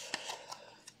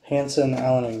 Hanson,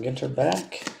 Allen, and Ginter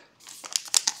back.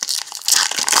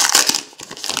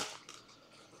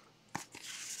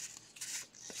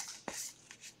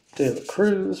 De La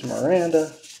Cruz,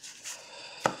 Miranda.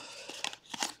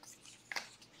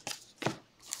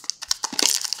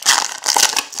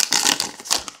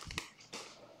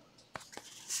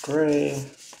 Gray,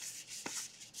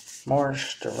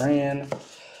 Marsh, Duran,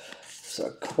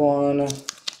 Saquon,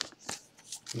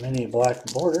 mini black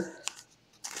border.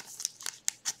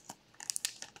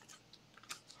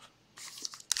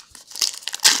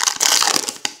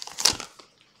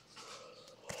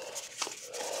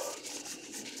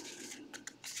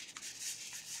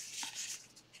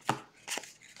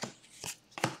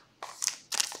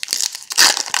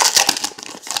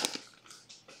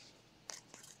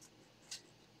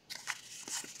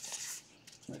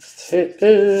 Next hit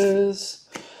is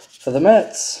for the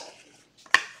Mets.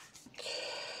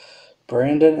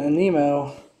 Brandon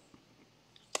Animo.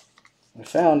 We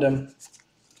found him.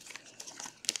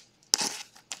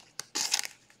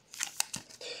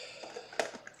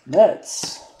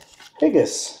 Mets.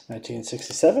 Higgis,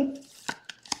 1967.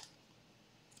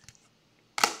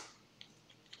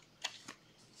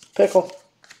 Pickle.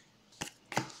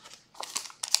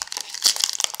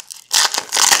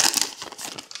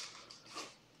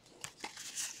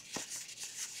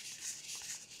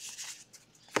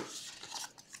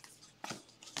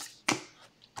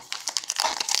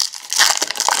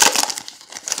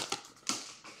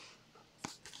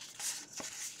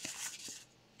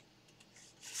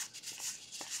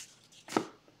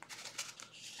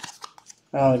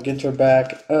 Ginter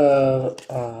back of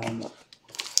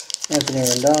Anthony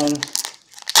Rendon.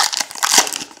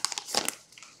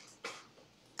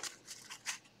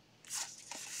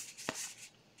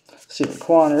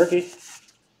 Saquon rookie.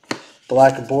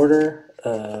 Black border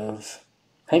of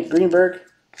Hank Greenberg,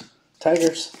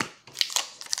 Tigers.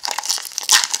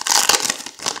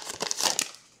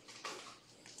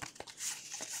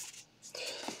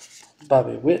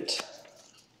 Bobby Witt.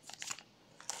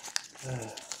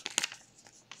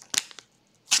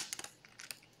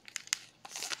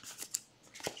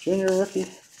 Junior rookie.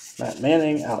 Matt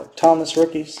Manning, Alec Thomas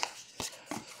rookies.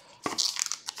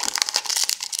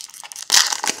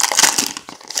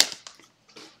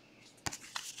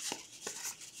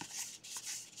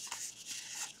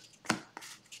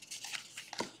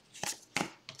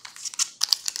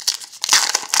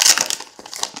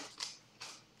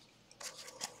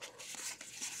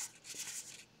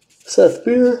 Seth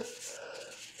Beer.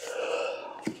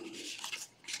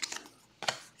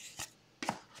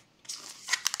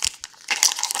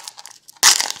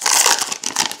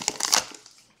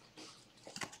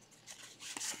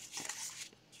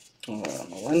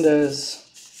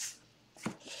 Melendez.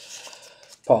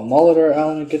 Paul Molitor,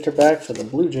 Alan Ginter back for the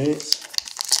Blue Jays.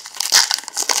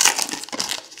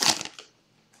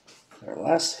 Their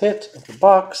last hit of the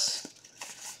box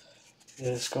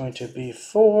is going to be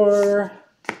for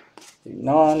the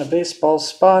non-baseball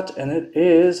spot, and it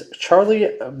is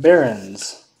Charlie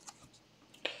Barons.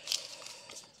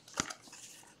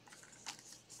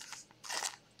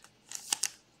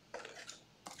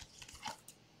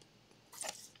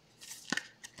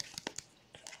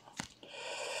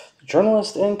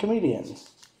 Journalist and comedian.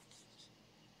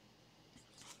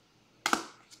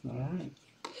 Alright.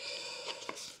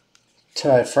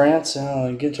 Ty France and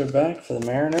Alan Ginter back for the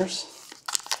Mariners.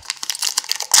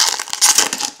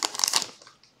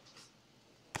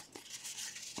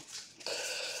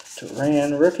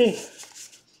 Duran rookie.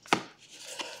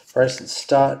 Bryson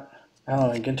Stott,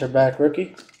 Alan Ginter back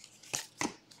rookie.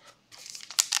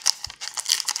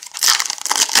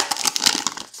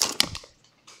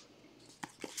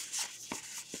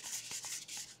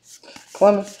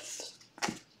 Clement.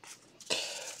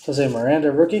 Jose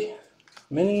Miranda rookie.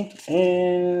 Mini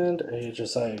and a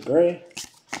Josiah Gray.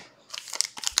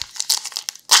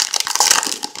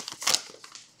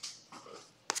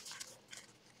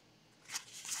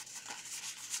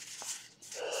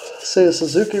 Seiya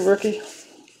Suzuki rookie.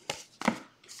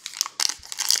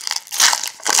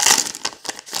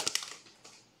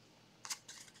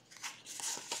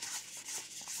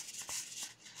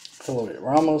 Eloy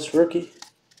Ramos rookie.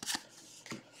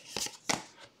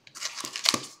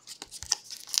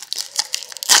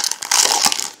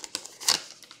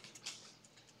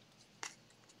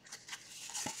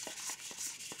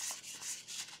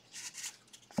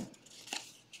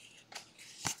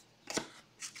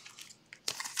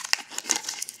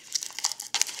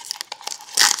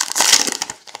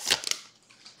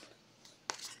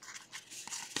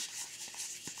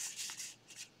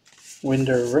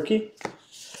 Winder rookie.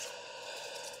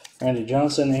 Randy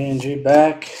Johnson, A&G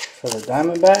back for the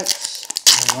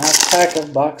Diamondbacks. And last pack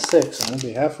of box 6. I'm going to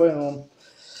be halfway home.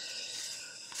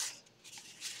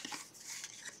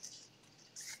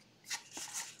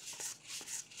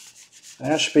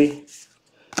 Ashby.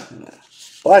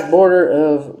 Black border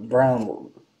of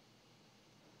Brownell.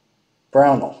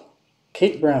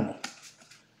 Kate Brownell.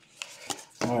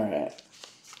 Alright.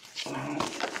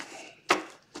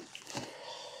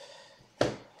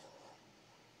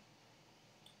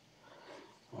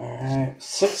 Alright,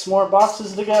 6 more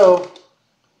boxes to go.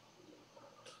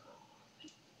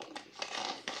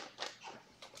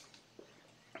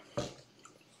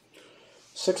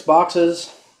 Six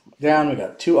boxes down. We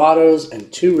got 2 autos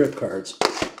and 2 rip cards. The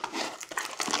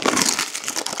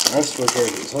rest were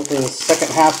jerseys. Hopefully the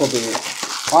second half will be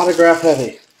autograph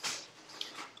heavy.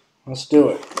 Let's do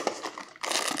it.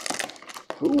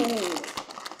 Ooh.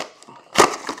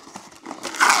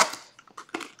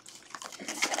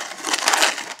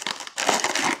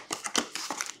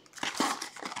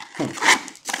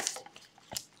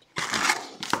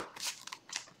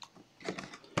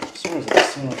 As soon as it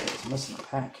seemed like it was missing a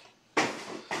pack. 1,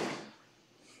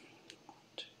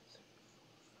 2, 3,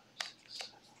 4, 5,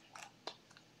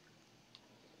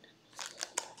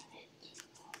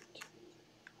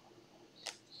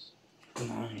 6, 7, 8,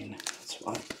 9. That's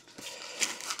why.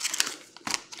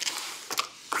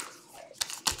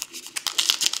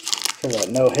 For that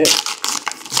no hit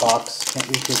box, can't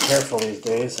be too careful these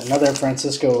days. Another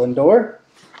Francisco Lindor.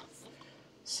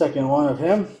 Second one of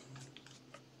him.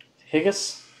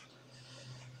 Higgis.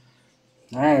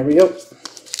 Alright, here we go.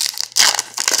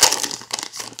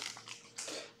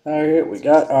 Alright, we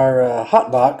got our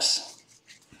hot box.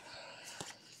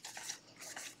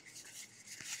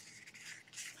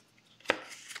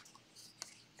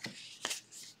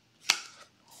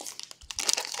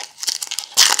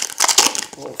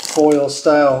 Little foil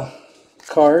style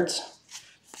cards.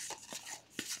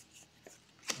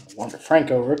 Wander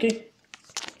Franco rookie.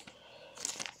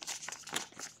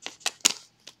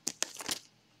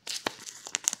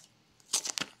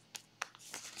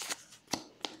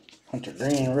 Hunter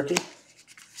Green rookie.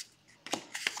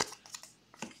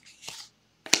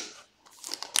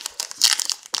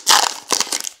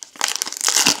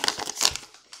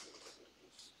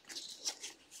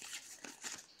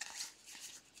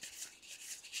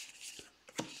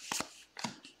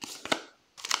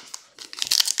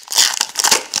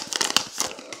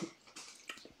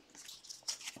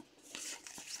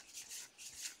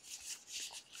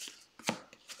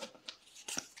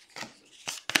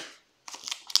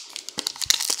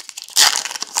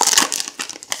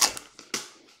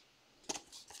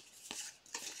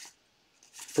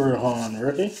 Burhan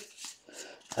rookie.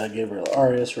 Gabriel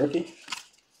Arias rookie.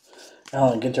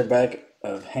 Alan Ginter back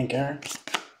of Hank Aaron.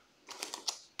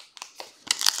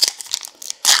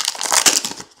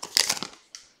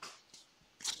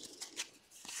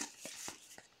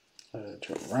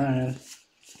 Joe Ryan.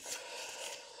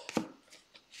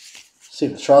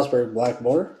 Steven Strasburg black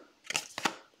border.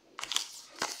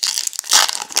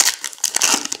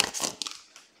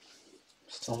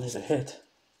 Still need a hit.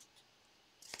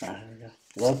 Here we go.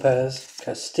 Lopez,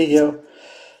 Castillo,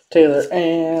 Taylor,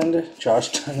 and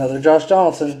another Josh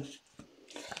Donaldson.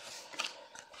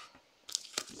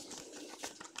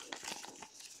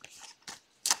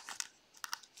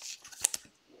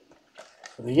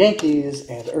 For the Yankees,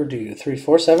 and Urdu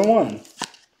 3471.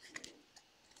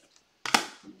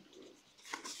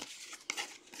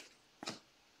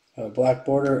 A black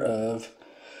border of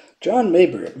John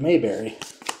Mayberry.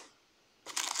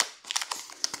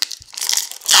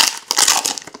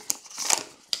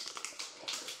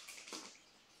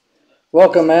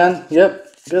 Welcome, man.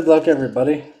 Yep. Good luck,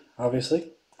 everybody.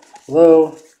 Obviously.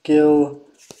 Lowe, Gill,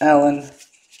 Allen.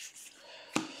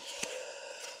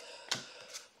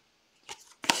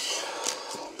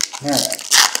 All right.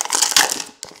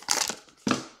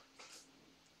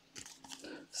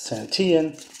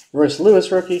 Santillan, Royce Lewis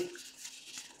rookie.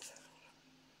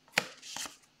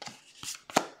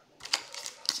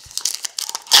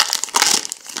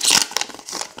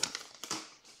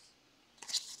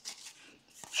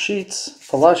 Sheets,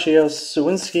 Palacios,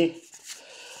 Sawinski,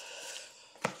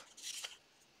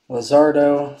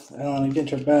 Lazardo, Allen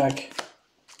Ginter back.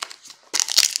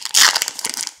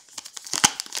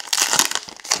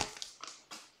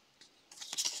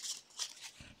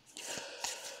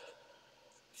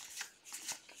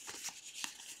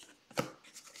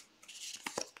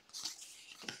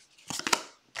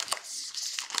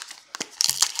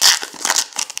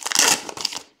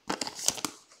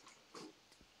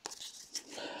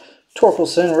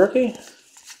 Torkelson rookie.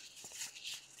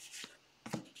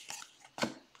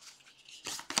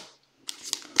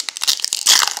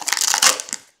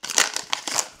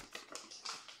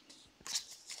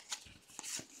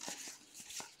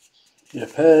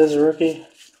 Yepez rookie.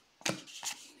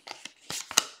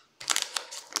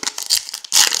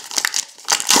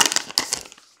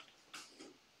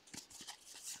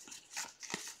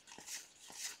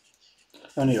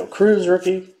 O'Neal Cruz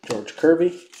rookie. George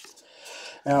Kirby.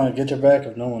 Alan Ginter back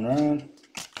of Nolan Ryan.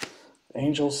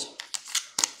 Angels.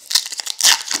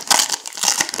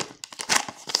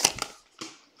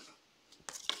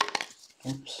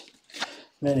 Oops.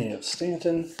 Many of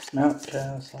Stanton.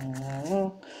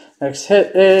 Mountcastle. Next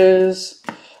hit is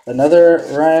another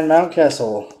Ryan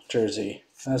Mountcastle jersey.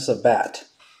 That's a bat.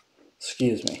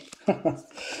 Excuse me.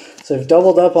 So they've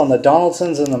doubled up on the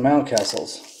Donaldsons and the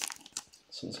Mountcastles.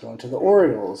 This one's going to the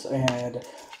Orioles and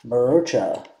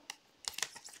Barocha.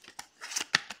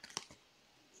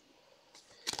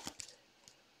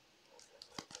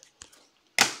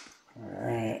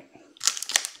 Alright.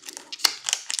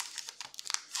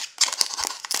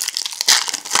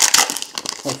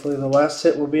 Hopefully the last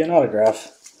hit will be an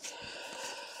autograph.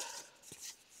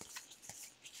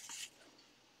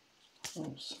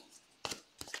 Oops.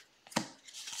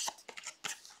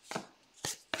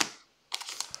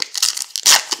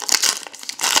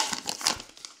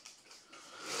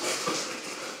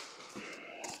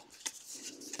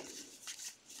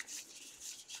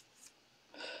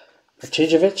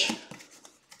 Archidjevich.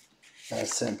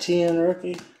 Santillan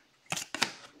rookie.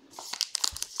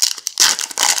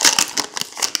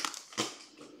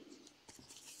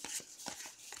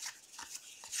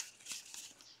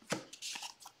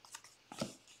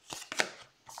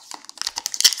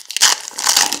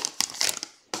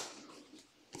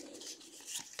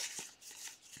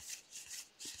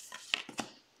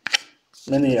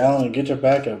 Mini Allen Ginter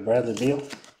back of Bradley Beal.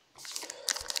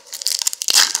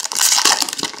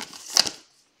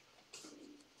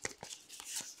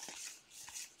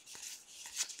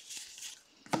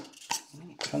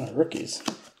 Ton of rookies.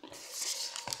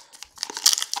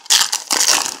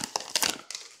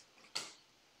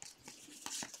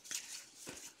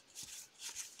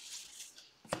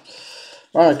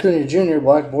 Ron Acuna Jr.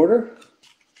 black border.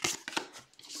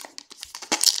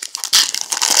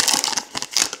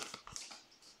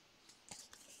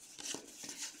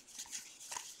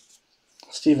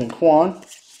 Stephen Kwan.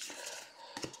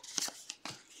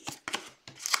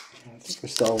 I think we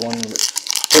still have one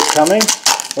hit coming,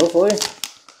 hopefully.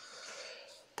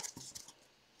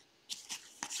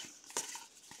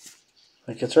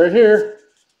 I think it's right here.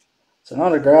 It's an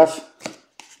autograph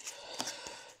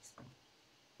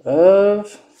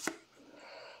of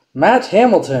Matt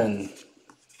Hamilton.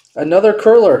 Another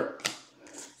curler.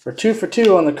 We're 2 for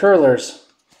 2 on the curlers.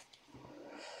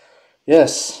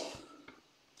 Yes.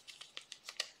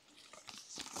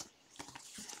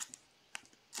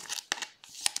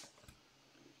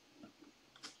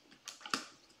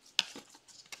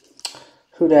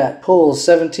 Who dat? Pulls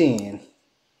 17.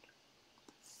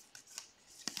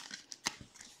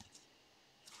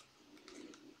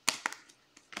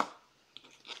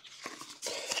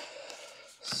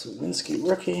 Sawinski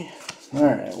rookie.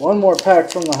 Alright, one more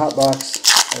pack from the hot box,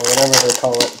 or whatever they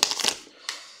call it.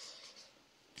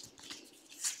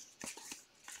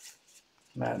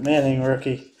 Matt Manning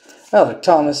rookie. Alec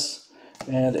Thomas.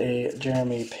 And a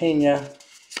Jeremy Pena.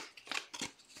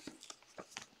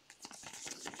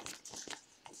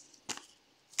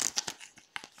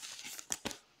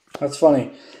 That's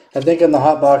funny. I think in the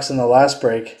hot box in the last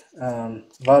break,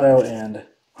 Votto and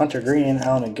Hunter Green,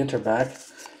 Allen and Ginter back.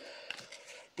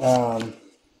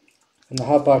 In the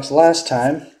hot box last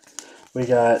time, we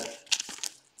got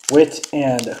Witt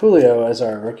and Julio as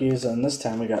our rookies, and this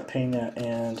time we got Pena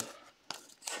and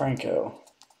Franco.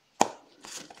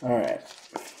 All right.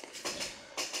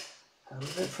 That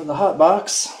was it for the hot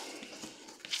box.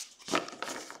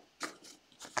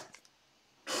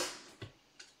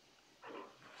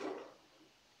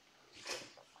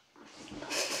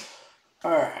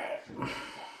 All right.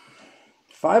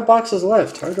 5 boxes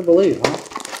left. Hard to believe, huh?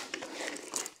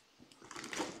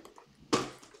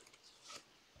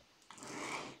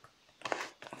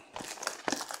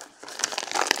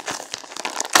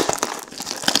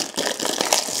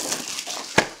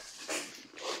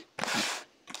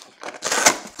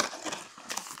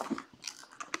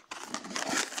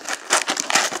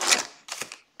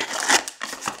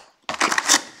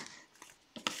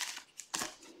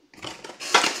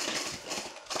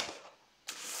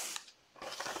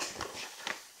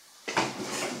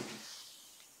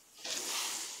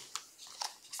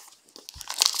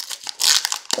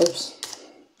 Oops.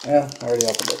 Yeah, I already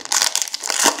opened it.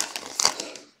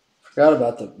 Forgot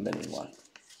about the mini one.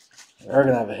 We're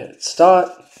going to have a hit.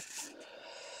 Stott,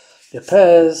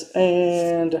 Yepez,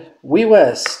 and Wee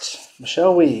West.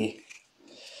 Michelle Wee.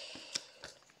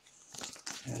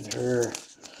 And her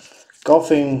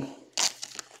golfing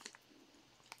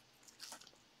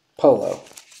polo,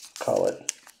 call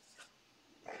it.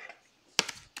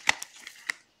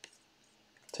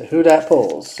 To Who Dat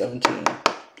Pulls, 17.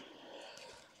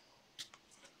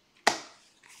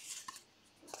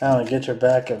 Alan Ginter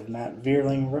back of Matt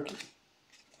Vierling rookie.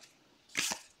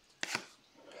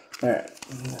 Alright,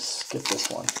 let's skip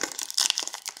this one.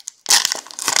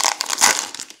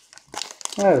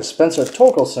 Alright, Spencer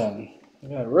Torkelson. We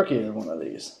got a rookie in one of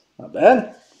these. Not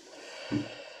bad. There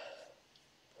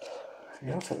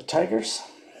you go for the Tigers.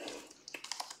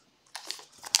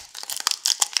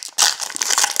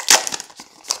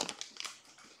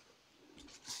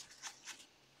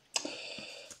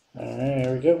 Alright,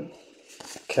 here we go.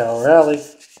 Cal Raleigh.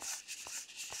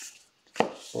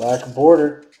 Black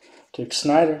border. Dick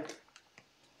Snyder.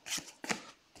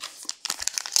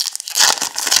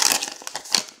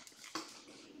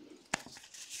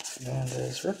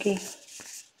 Fernandez rookie.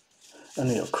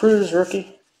 O'Neal Cruz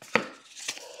rookie.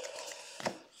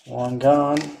 One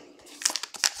gone.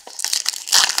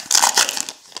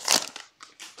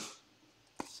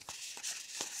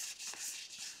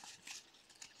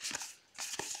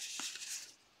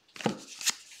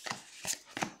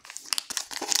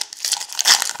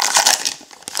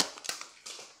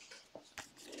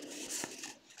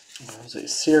 There's a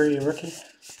Siri rookie.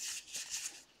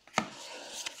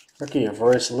 Rookie of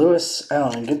Royce Lewis,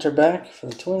 Allen and Ginter back for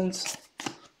the Twins.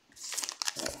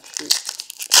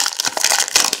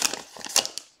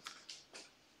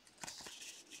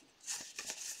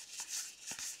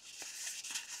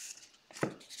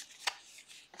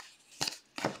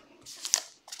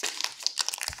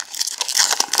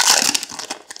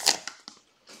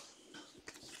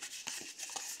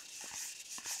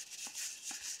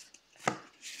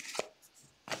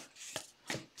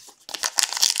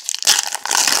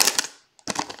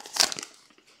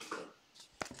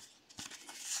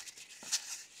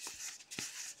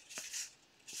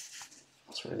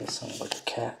 This really sounds like a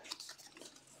cat.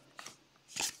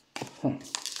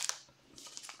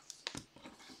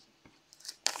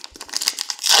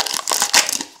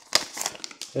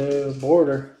 Oh,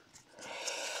 border.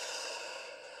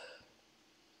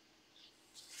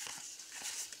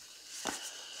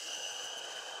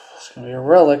 It's going to be a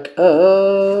relic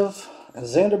of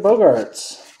Xander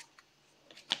Bogaerts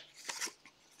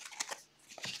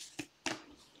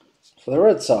for the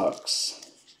Red Sox.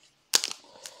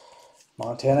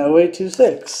 Montana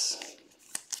 0826.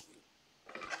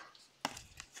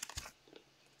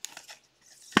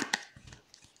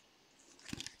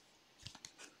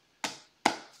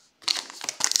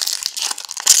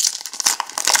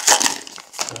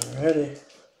 Alrighty.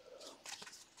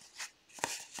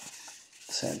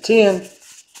 Santian.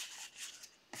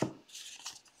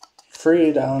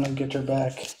 Free down and Ginter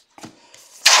back.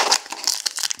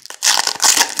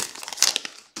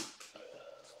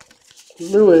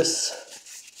 Lewis.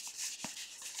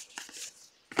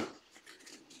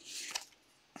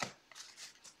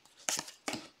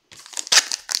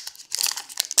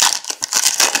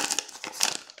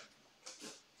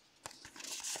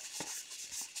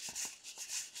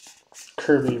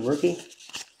 Kirby rookie.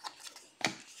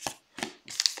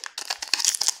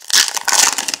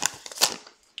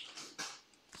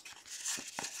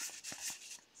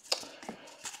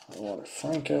 Water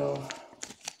Franco.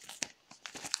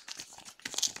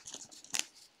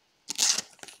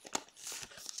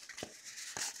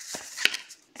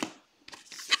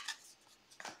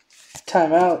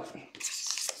 Timeout.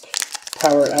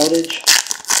 Power outage.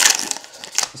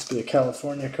 Must be a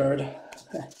California card.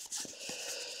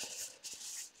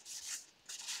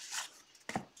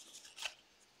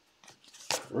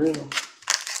 Real.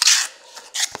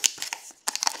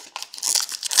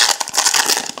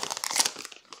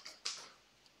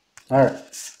 All right.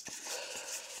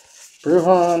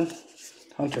 Bruhan,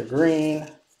 Hunter Green,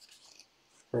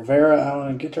 Rivera,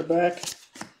 Allen, and Ginter back.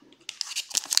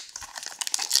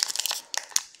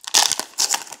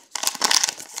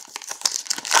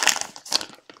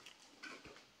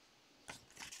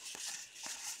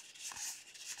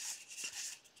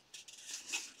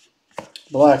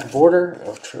 Black border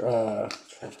of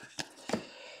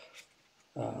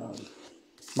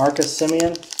Marcus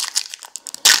Simeon.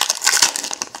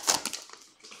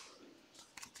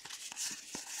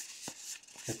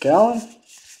 McGowan.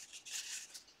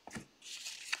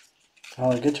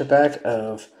 I'll get your back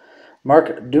of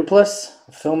Mark Duplass,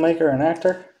 a filmmaker and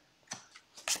actor.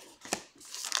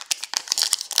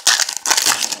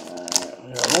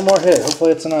 We got one more hit.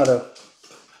 Hopefully it's an auto.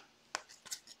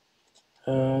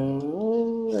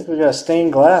 I think we got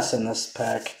stained glass in this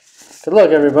pack. Good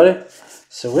luck, everybody.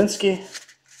 Sawinski.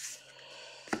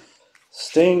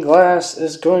 Stained glass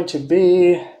is going to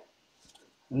be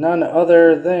none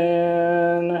other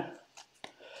than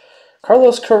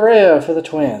Carlos Correa for the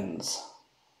Twins.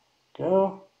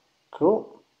 Go.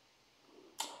 Cool.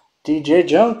 DJ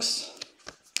Junks.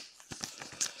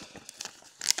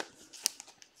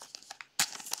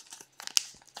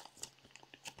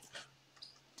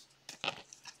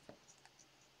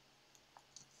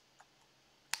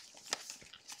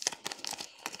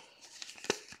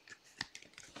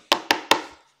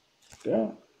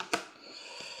 Go.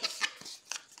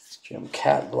 Jim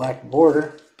Cat black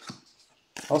border.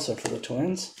 Also for the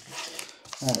Twins.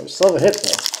 Alright, we still have a hit though.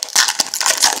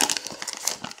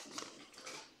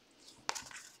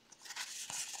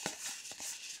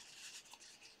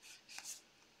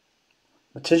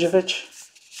 Matijevic.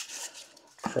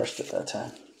 Crushed it that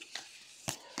time.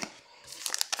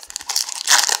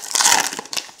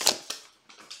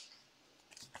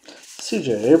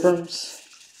 CJ Abrams.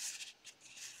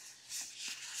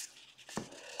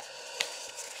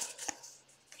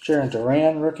 Jaron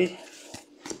Duran, rookie.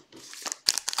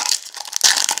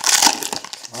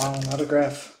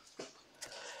 Autograph.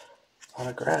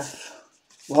 Autograph.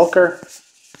 Welker.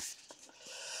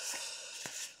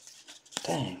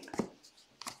 Dang.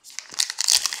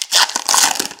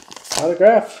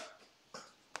 Autograph.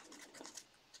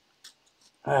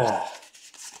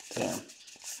 Damn.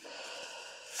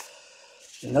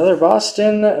 Another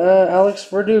Boston, Alex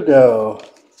Verdugo.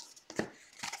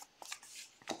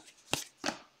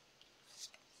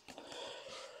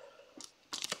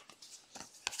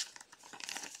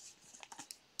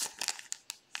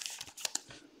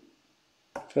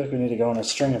 I feel like we need to go on a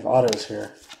string of autos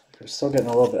here. We're still getting a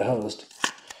little bit hosed.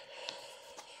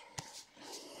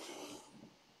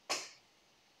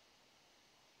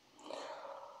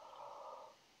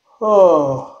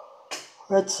 Oh,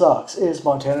 Red Sox is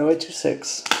Montana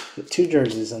 826 with 2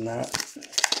 jerseys in that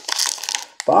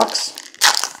box.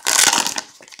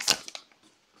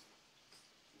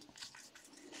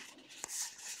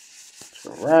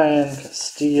 Ryan,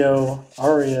 Castillo,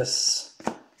 Arias.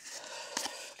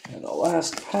 And the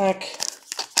last pack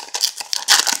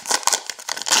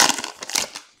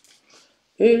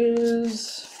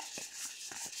is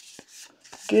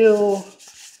Gil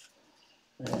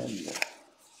and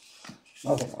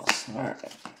nothing else. All right.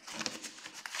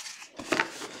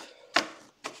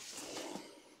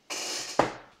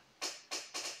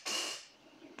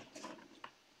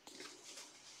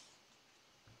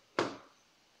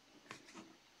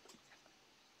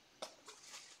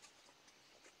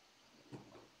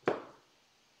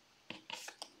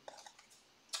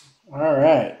 All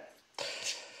right.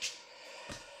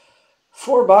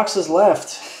 4 boxes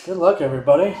left. Good luck,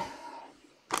 everybody.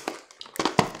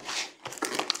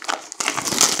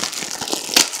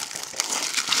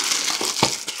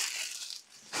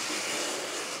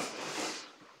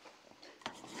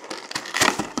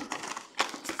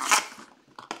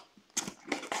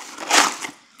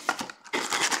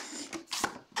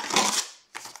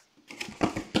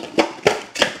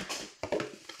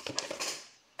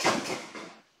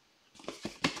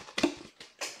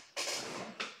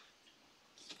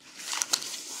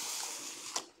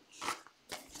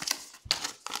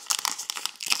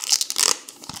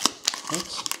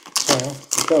 Oops. Sorry,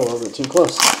 we got a little bit too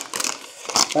close.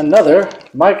 Another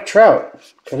Mike Trout.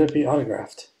 Could it be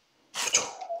autographed?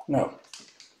 No.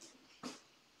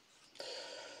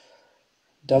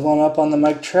 Doubling up on the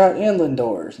Mike Trout and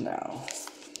Lindors now.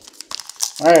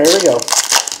 Alright, here we go.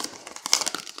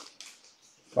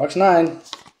 Box 9.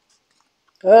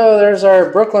 Oh, there's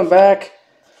our Brooklyn back.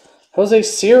 Jose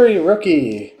Siri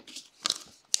rookie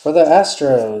for the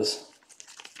Astros.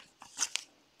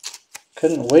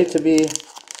 Couldn't wait to be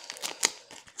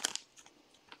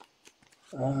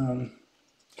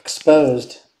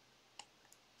exposed.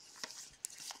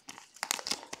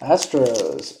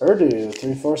 Astros, Urdu,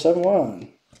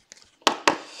 3471.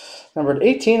 Numbered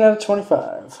 18 out of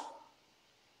 25.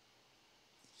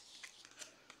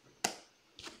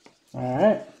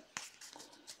 Alright.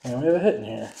 And we have a hit in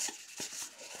here.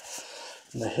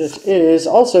 And the hit is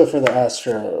also for the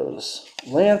Astros.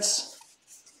 Lance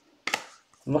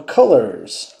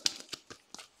McCullers.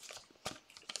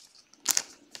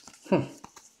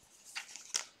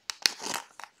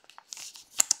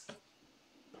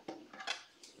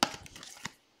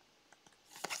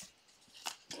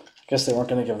 Guess they weren't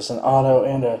going to give us an auto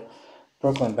and a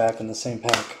Brooklyn back in the same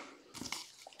pack.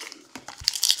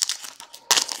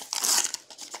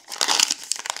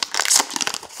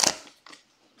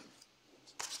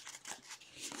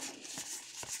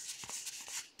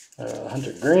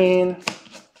 Hunter Green,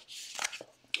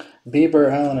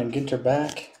 Bieber, Allen, and Ginter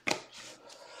back.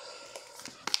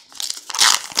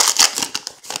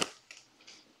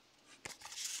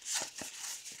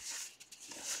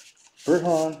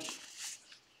 Brujan.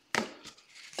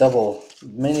 Double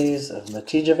minis of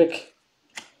Matijevic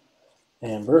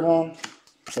and Brujan,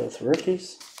 both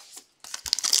rookies.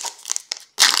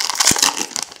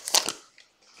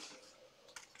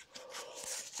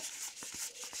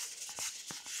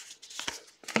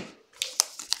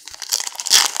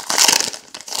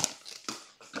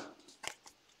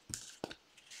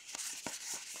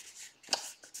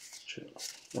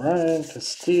 Ryan,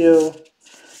 Castillo,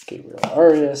 Gabriel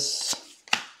Arias.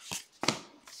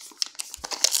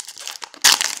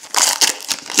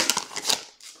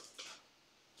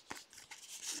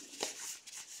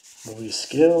 Luis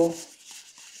Gill.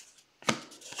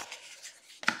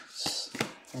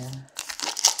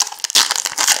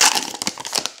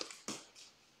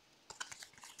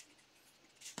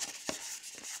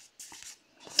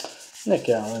 Nick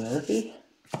Allen, rookie.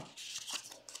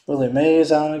 Willie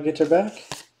Mays, Allen, get her back.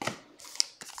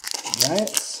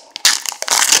 Giants.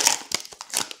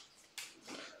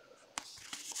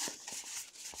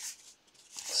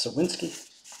 Sawinski.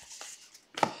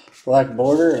 Black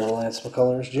border, Lance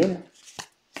McCullers Jr.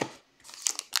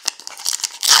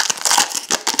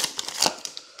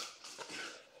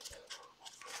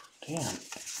 Damn.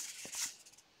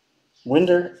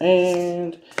 Winder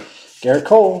and Garrett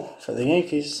Cole for the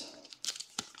Yankees.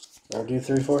 Urdu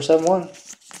 3471.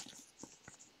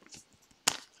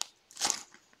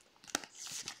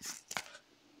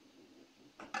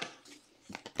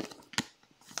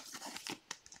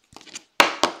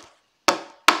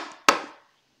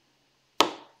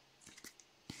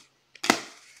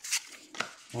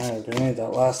 Alright, we need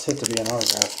that last hit to be an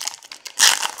autograph.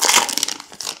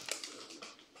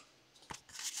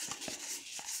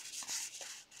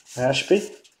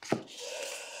 Ashby.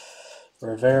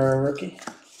 Rivera rookie.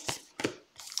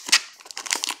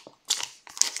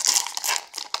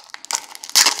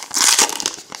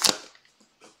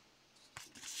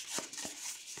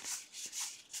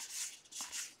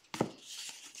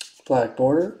 Black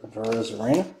border of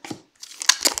Rosarena.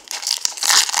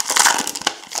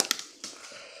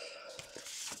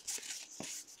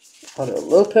 Otto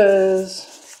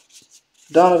Lopez,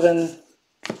 Donovan,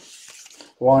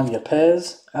 Juan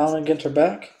Yepez, Allen Ginter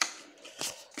back.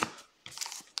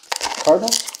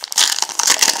 Cardinals.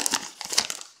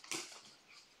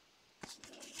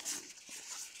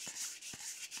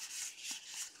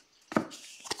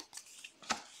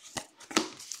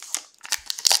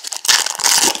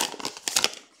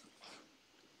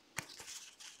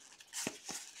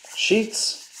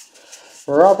 Sheets,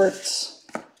 Roberts,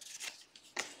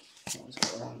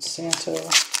 Ron Santo,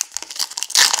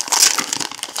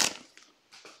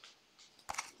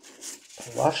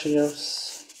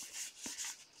 Palacios,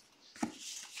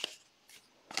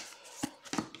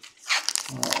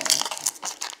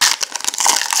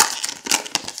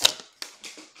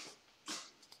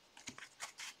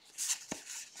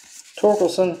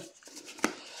 Torkelson.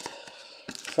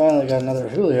 Finally got another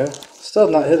Julio. Still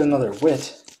have not hit another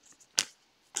Witt.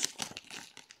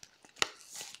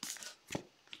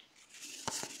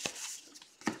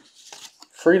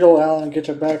 Friedel Allen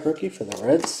Ginter back rookie for the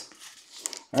Reds.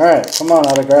 Alright, come on,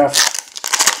 autograph.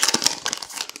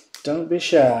 Don't be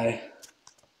shy.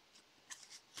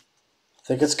 I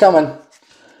think it's coming.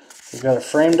 We've got a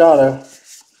framed auto.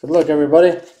 Good luck,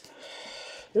 everybody.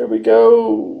 Here we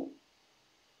go.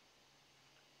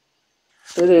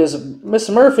 It is Miss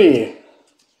Murphy.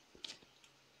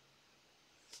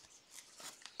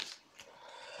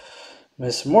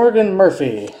 Miss Morgan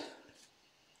Murphy.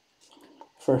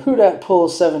 For Who Dat Pull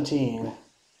 17.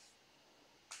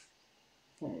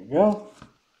 There you go.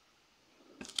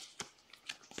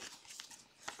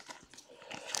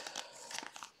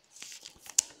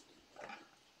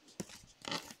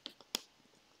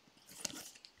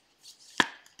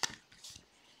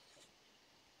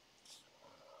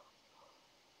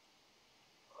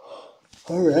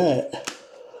 All right.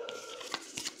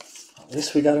 At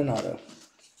least we got an auto.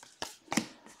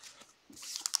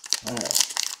 All right.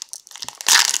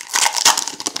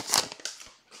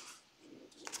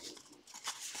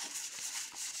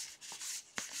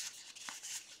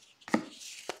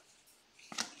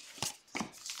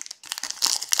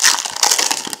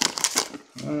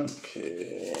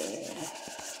 Okay.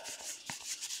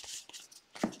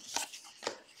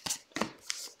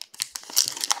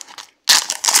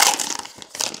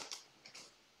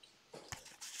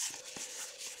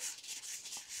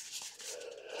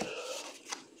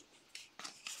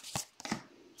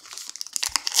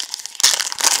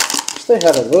 They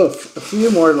had a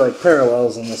few more like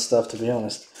parallels in this stuff, to be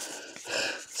honest.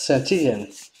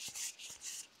 Santillan.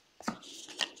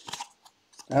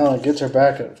 Allen gets her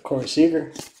back of Corey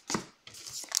Seager.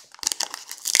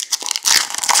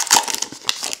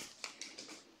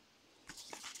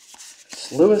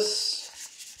 It's Lewis.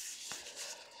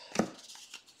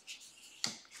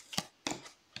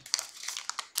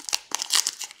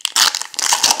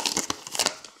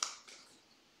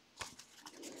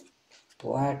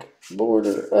 Black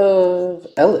border of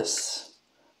Ellis.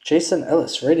 Jason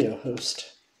Ellis, radio host.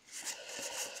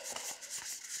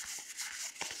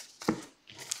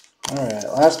 Alright,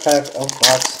 last pack of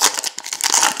box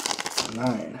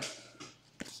 9.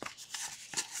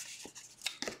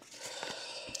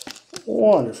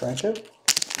 Wander Franco.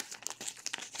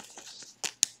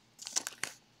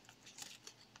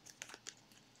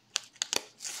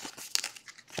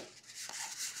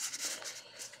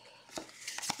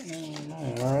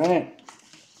 Alright.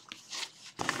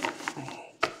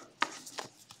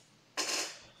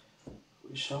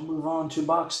 We shall move on to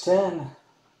box 10.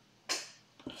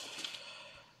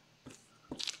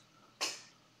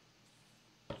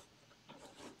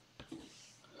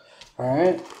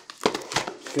 Alright.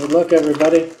 Good luck,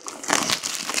 everybody.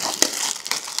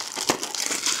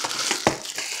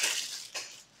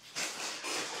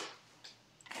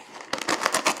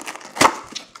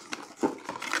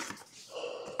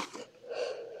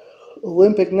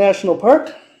 Olympic National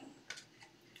Park.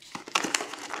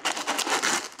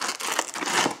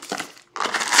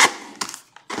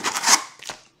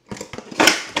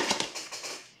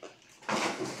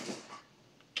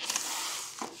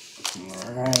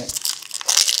 Alright.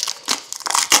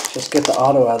 Just get the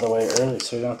auto out of the way early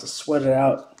so we don't have to sweat it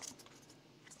out.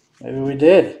 Maybe we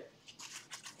did.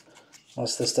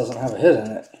 Unless this doesn't have a hit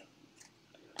in it.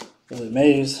 Billy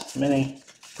Mays, Mini,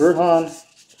 Bruhan,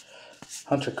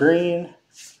 Hunter Green,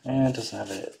 and doesn't have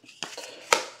a hit.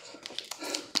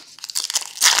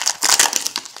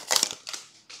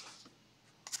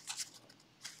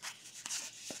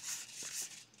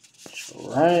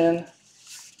 Ryan.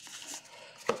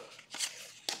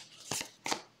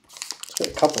 Let's get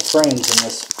a couple frames in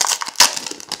this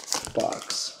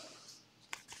box.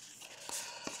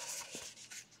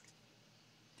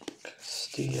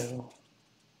 Castillo.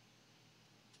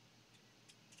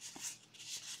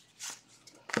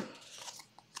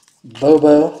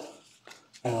 Bobo.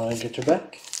 Alan Ginter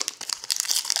back.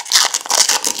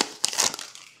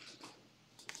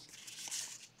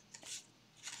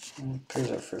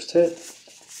 Here's our first hit.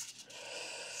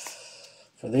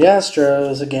 For the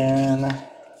Astros again,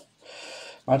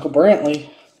 Michael Brantley.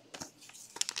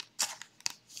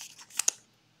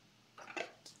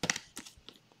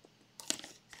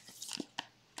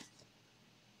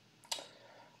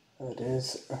 It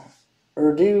is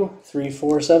Urdu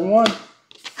 3471.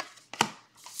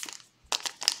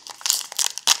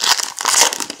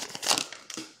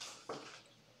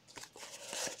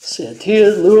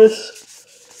 Santia Lewis.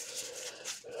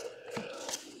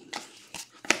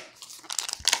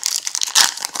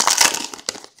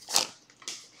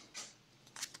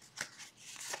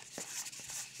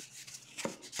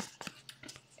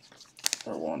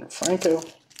 Or Wander Franco.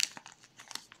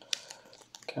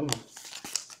 Come on.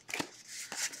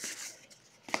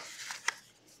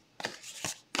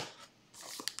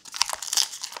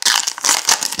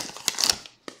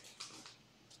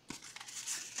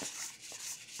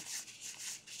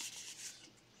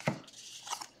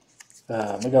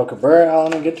 Miguel Cabrera,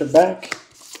 Alan and Ginter back.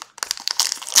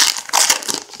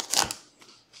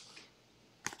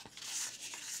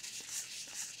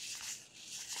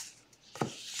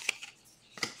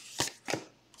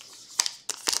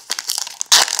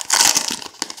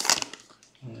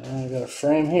 I got a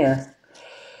frame here.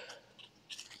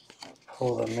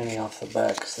 Pull the mini off the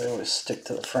back because they always stick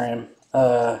to the frame.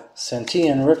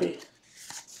 Santian rookie.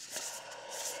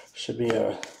 Should be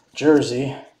a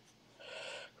jersey.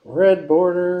 Red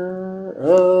border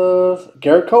of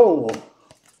Garrett Cole.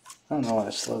 I don't know why I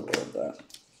slow rolled that.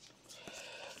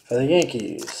 For the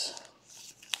Yankees.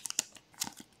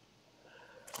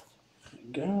 There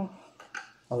you go.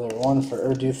 Another one for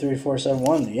Urdu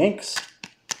 3471, the Yanks.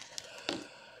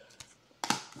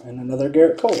 And another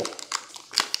Garrett Cole.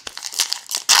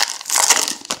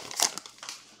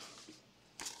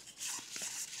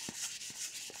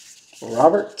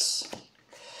 Roberts.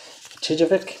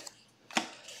 Chijovic.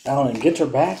 Alan and Ginter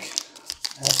back.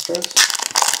 Astros.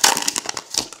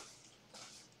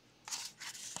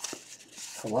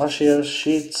 Palacios,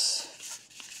 Sheets.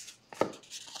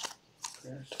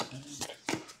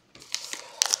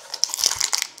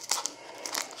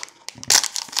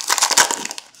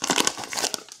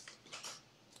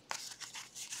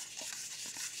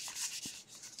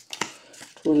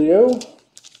 Julio.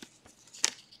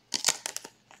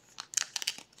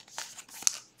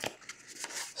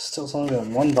 Still only got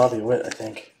one Bobby Witt, I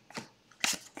think.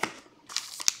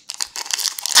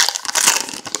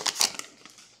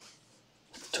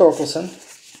 Torkelson.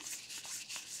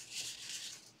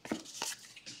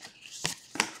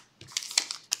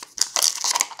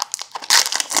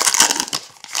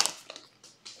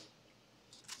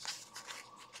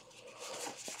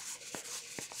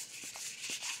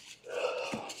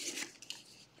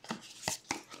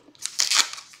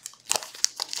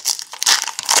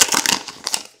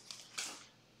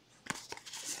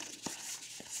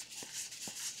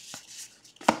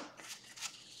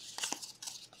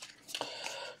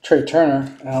 Trey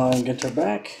Turner, Alan Ginter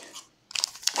back.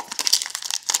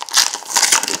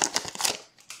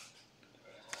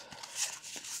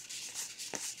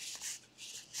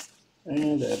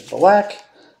 And a black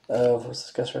of, what's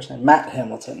this guy's first name? Matt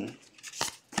Hamilton.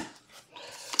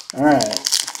 Alright.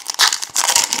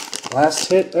 Last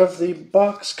hit of the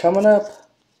box coming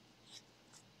up.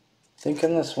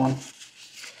 Thinking this one.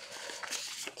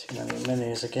 Too many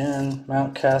minis again.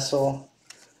 Mountcastle.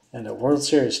 And a World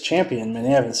Series champion mini.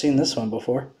 I haven't seen this one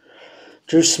before.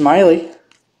 Drew Smiley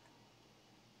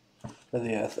for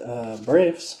the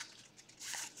Braves.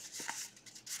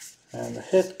 And the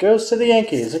hit goes to the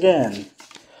Yankees again.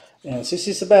 And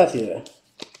CC Sabathia.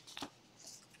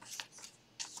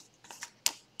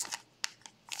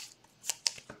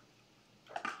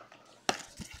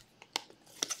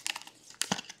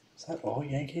 Is that all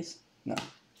Yankees? No.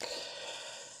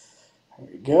 There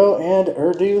we go. And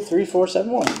Urdu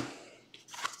 3471.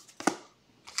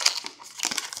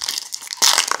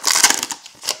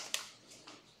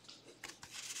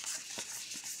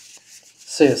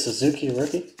 Say a Suzuki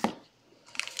rookie.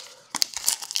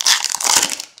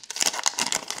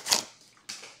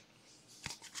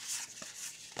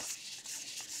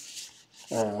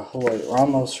 Hawaii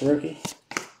Ramos rookie.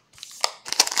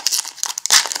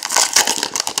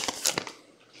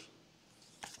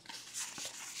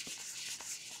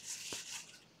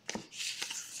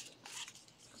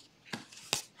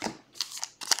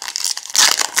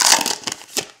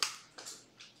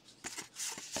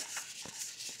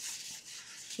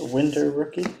 Winter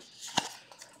rookie.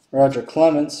 Roger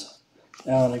Clemens.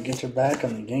 Alan and Ginter back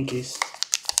on the Yankees.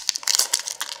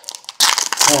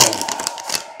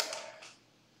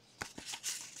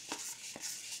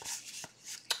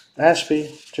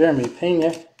 Ashby, Jeremy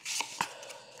Pena,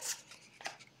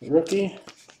 rookie.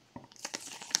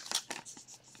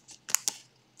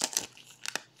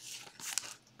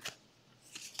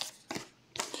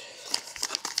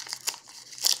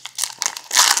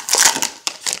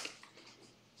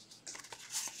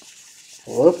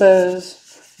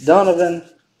 Lopez, Donovan,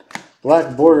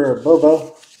 black border of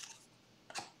Bobo.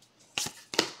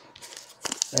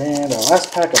 And our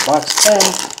last pack of box 10.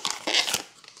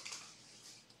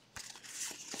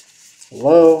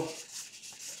 Low.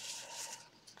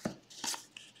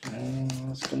 And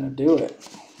that's going to do it.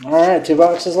 Alright, 2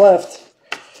 boxes left.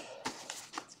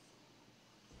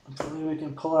 Hopefully we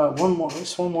can pull out one more, at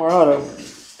least one more auto.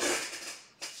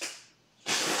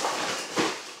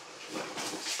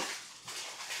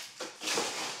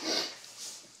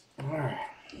 Alright.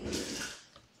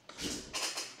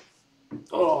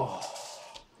 Oh.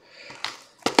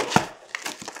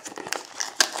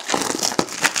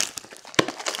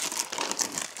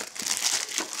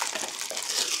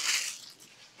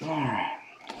 Alright.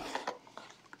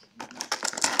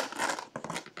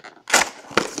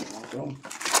 Go.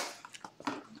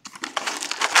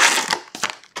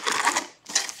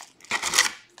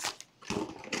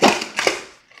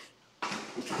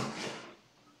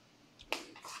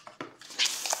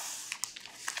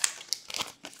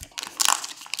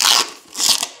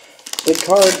 Big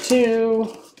card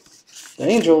 2. The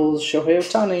Angels, Shohei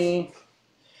Ohtani.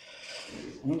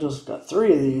 Angels got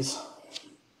 3 of these.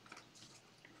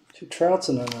 2 Trouts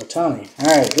and an Ohtani.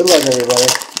 Alright, good luck everybody.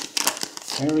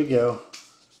 Here we go.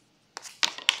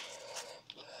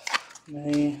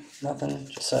 May, nothing.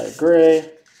 Josiah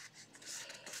Gray.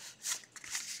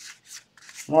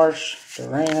 Marsh,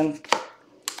 Duran.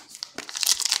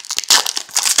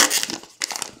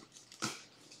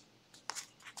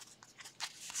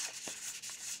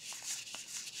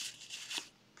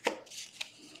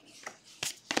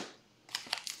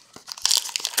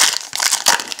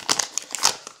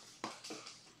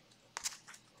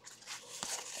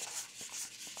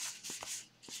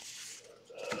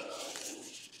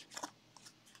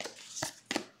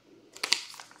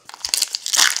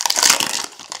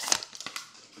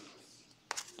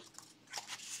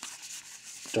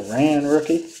 Duran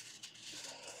rookie.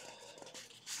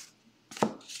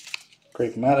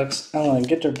 Greg Maddux, Alan and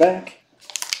Ginter back.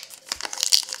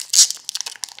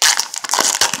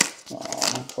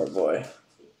 Oh, my poor boy.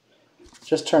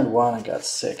 Just turned 1 and got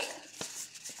sick.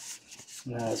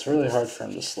 Now it's really hard for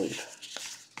him to sleep.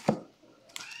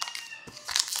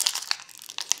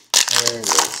 There he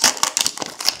is.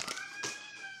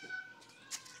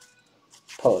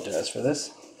 Apologize for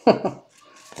this.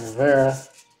 Rivera,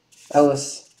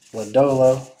 Ellis,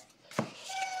 Lodolo.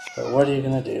 But what are you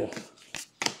going to do?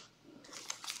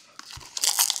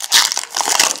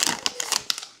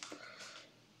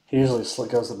 He usually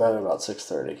goes to bed at about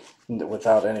 6:30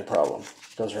 without any problem.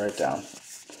 Goes right down.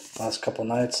 Last couple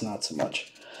nights, not so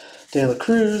much. De La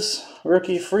Cruz,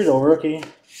 rookie. Friedel, rookie.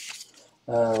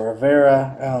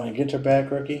 Rivera, Alan and Ginter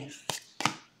back, rookie.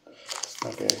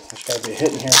 Okay, there's got to be a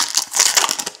hit in here.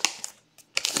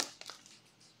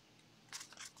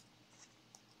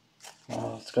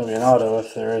 Well, it's going to be an auto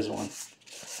if there is one.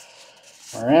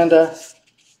 Miranda.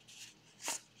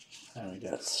 And we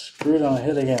got screwed on a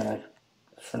hit again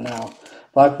for now.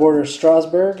 Black border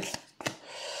Strasburg.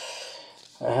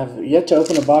 I have yet to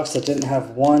open a box that didn't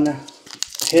have 1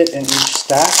 hit in each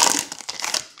stack.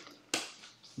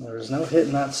 There was no hit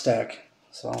in that stack.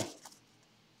 So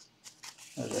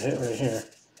there's a hit right here.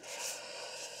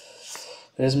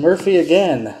 There's Murphy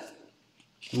again.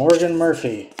 Morgan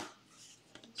Murphy.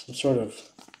 Some sort of,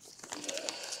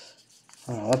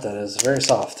 I don't know what that is. Very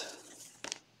soft.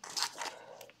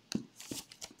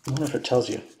 I wonder if it tells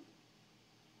you.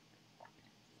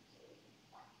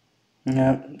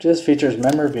 Yeah, just features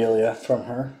memorabilia from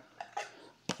her.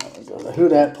 There we go. The Who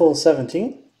Dat pull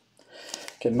 17.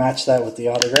 Can match that with the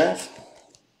autograph.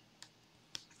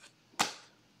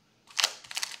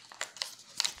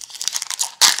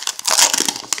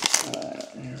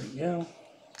 Here we go.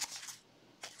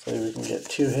 Hopefully we can get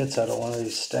 2 hits out of one of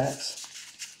these stacks.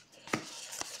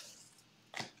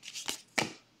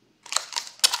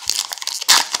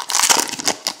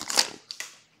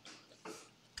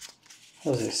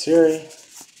 Jose Siri.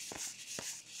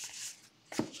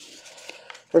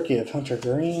 Rookie of Hunter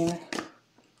Green.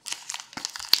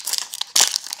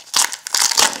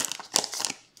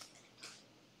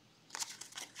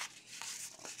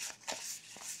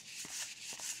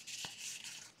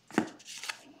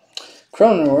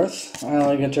 Cronenworth,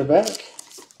 Ginter back.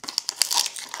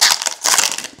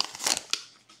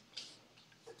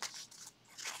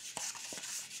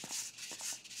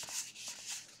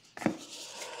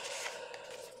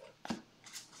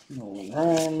 Nolan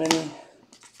Ryan mini.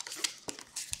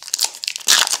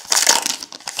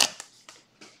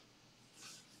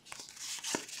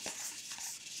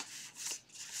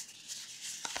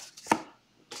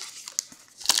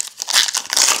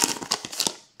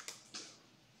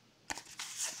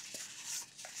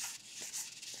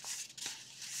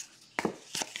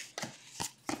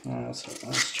 So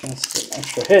nice chance to get an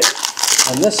extra hit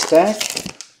on this stack.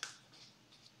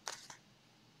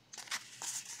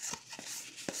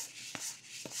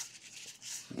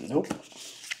 Nope.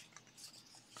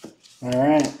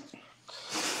 Alright.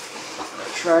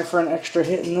 Try for an extra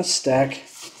hit in this stack.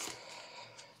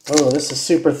 Oh, this is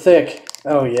super thick.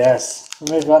 Oh, yes. I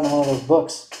may have gotten one of those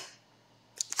books.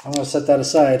 I'm going to set that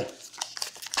aside.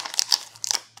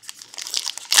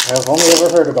 I've only ever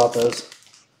heard about those.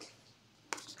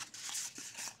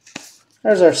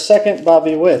 There's our second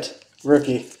Bobby Witt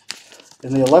rookie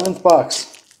in the 11th box.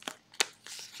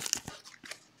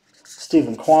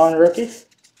 Stephen Kwan rookie.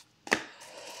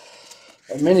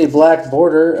 A mini black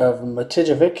border of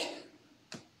Matijevic.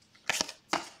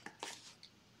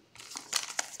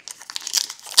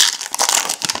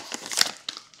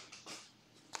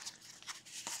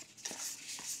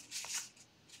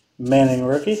 Manning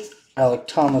rookie. Alec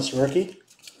Thomas rookie.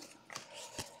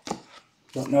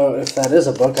 Don't know if that is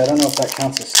a book. I don't know if that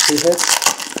counts as 2 hits.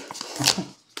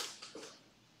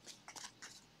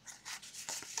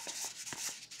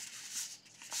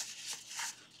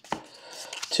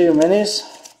 Two minis.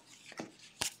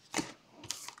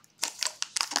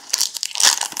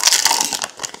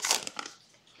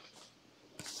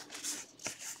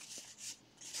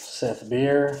 Seth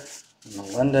Beer,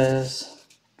 Melendez,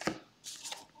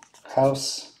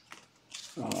 House,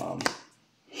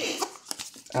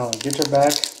 Alan Ginter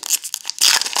back.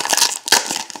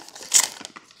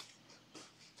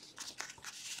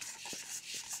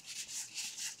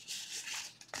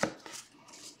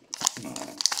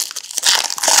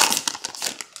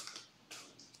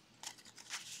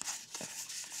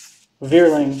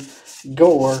 Veerling,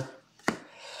 Gore,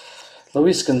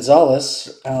 Luis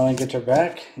Gonzalez, Alan Ginter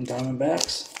back, and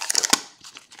Diamondbacks.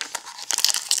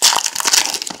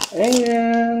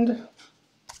 And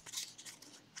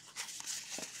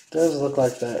does look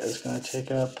like that is going to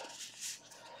take up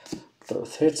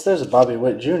both hits. There's a Bobby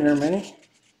Witt Jr. mini.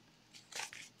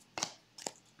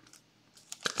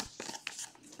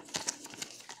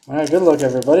 Alright, good luck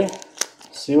everybody.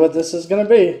 See what this is going to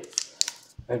be.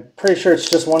 I'm pretty sure it's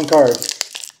just one card.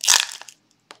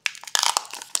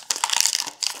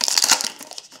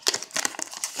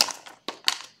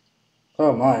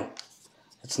 Oh my.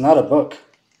 It's not a book.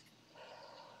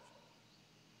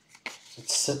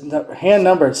 It's hand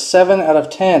numbered 7 out of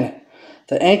 10.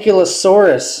 The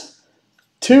Ankylosaurus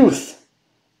tooth.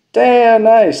 Damn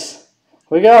nice.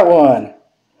 We got one.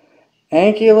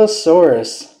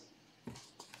 Ankylosaurus.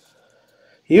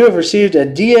 You have received a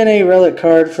DNA relic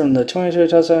card from the 22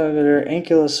 touchdown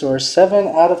Ankylosaurus. 7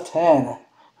 out of 10.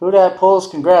 Who dat pulls?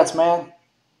 Congrats, man.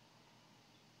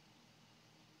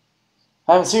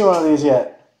 I haven't seen one of these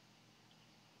yet.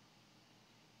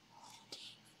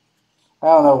 I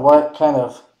don't know what kind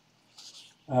of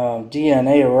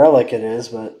DNA relic it is,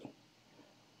 but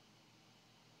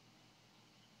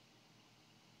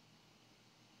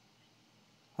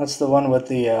that's the one with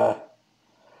the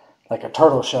like a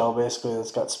turtle shell, basically,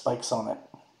 that's got spikes on it.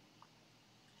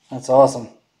 That's awesome.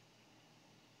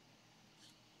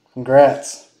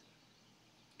 Congrats.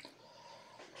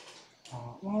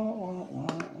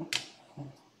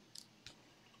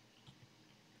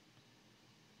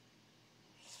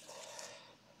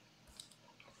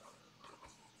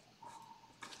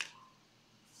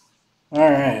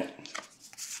 Alright.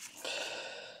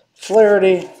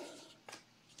 Flaherty.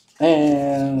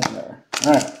 And there.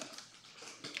 Alright.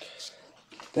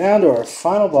 Down to our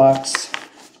final box.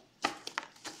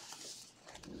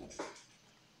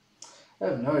 I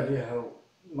have no idea how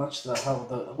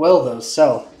well those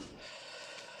sell.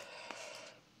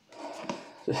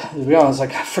 To be honest,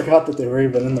 like, I forgot that they were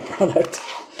even in the product.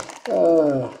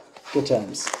 Good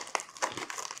times.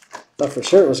 Thought for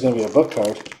sure it was going to be a book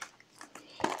card.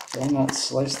 Did I not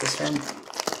slice this one?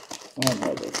 Oh,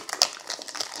 maybe.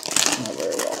 Not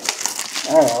very well.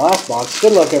 Alright, last box.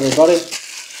 Good luck, everybody.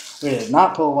 We did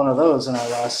not pull one of those in our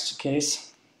last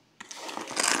case.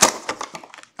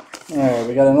 Alright,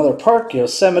 we got another Park,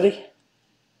 Yosemite.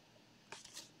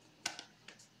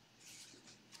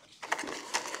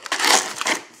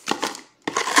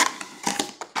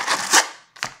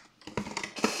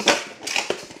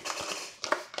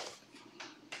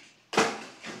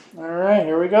 right,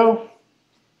 here we go.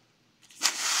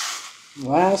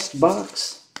 Last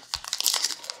box.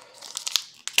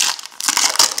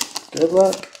 Good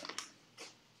luck.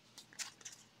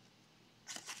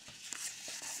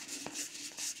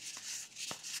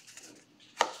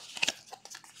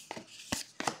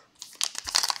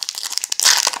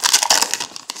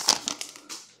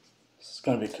 This is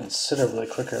going to be considerably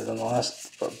quicker than the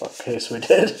last case we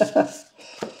did.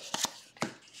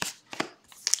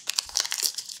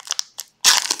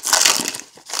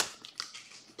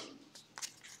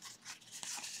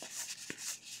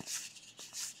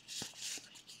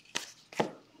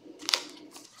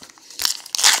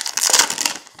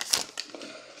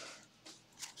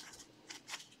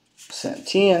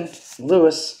 Santian,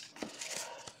 Lewis,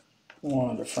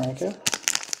 Wander Franco,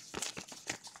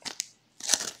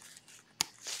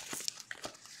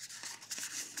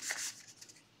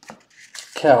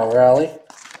 Cal Raleigh,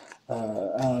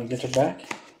 Alan Ginter back,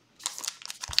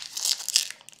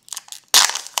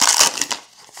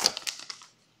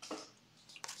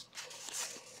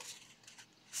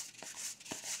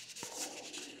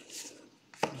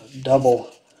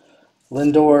 double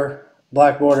Lindor,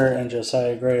 black border, and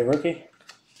Josiah Gray rookie.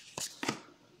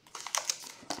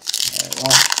 Alright,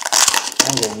 well,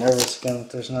 I'm getting nervous again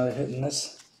if there's another hit in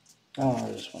this. Oh,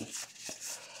 there's one.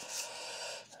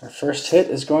 Our first hit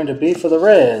is going to be for the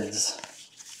Reds.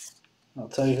 I'll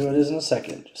tell you who it is in a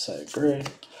second. Josiah Gray.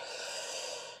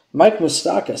 Mike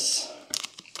Moustakas.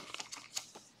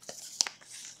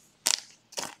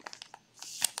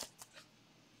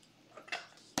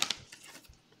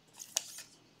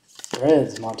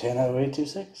 Reds, Montana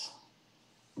 0826.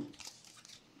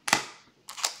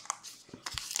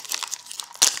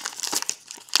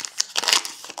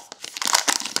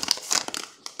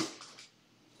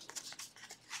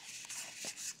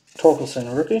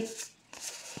 Torkelson rookie.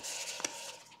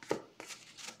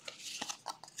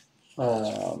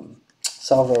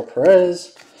 Salvador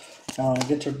Perez. Alan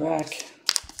Ginter back.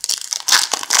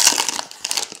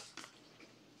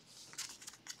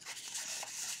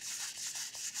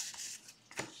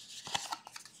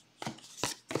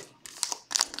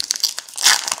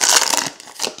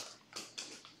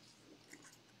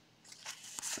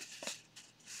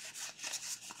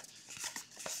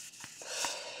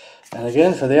 And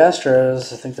again, for the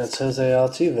Astros, I think that's Jose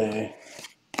Altuve.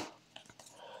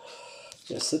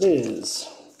 Yes, it is.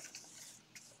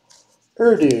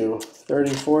 Urdu,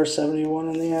 34-71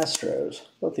 on the Astros.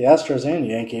 Both the Astros and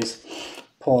Yankees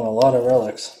pulling a lot of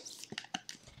relics.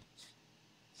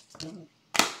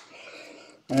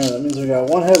 Alright, that means we got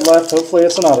one hit left. Hopefully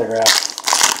it's an autograph.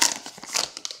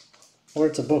 Or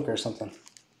it's a book or something.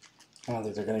 I don't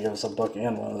think they're going to give us a book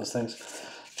and one of those things.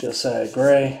 Josiah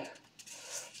Gray.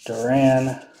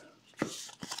 Duran.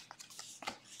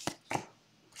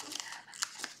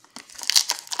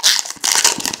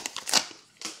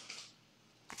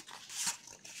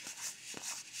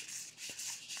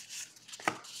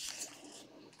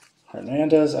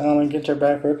 Hernandez, Alan Ginter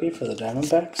back rookie for the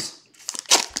Diamondbacks.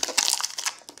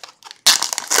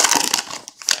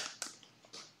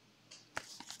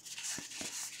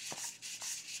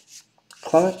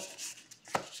 Clement.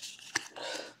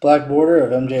 Black border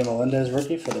of MJ Melendez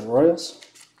rookie for the Royals.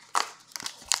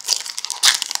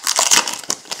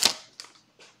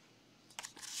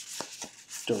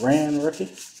 Duran rookie.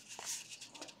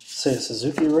 Seiya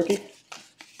Suzuki rookie.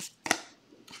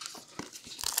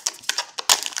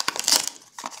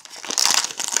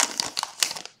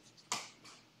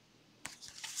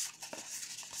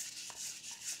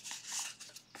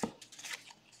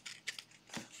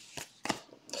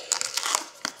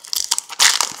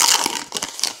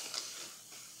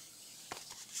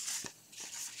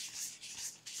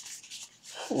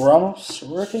 Ramos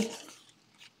rookie.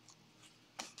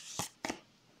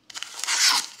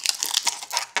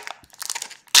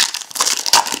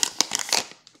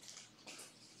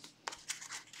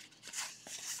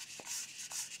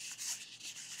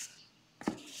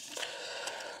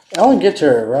 Alan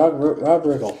Ginter, Rob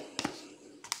Riggle.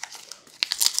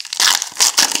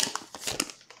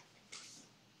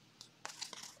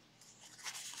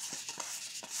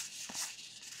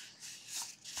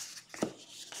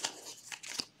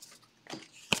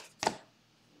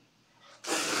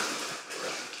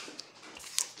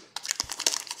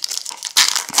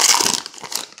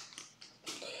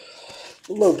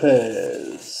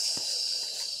 Lopez.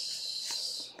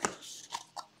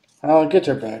 Alan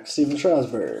Ginter back. Steven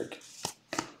Strasburg.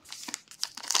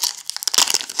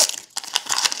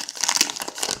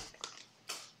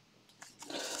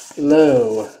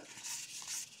 Lowe.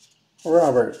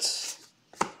 Roberts.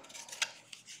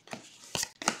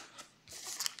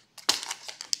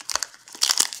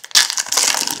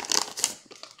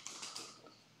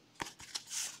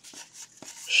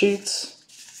 Sheets.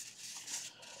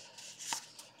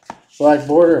 Black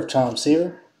border of Tom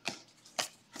Seaver.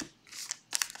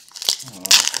 Oh,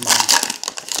 come on.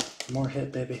 More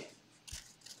hit, baby.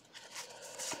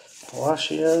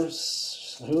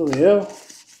 Palacios. Julio.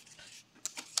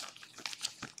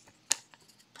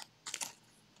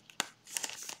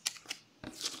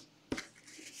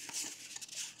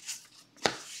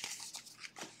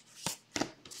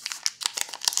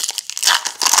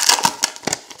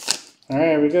 Alright,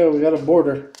 here we go. We got a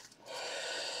border.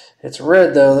 It's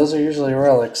red, though. Those are usually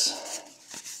relics.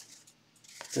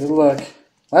 Good luck.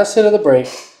 Last hit of the break.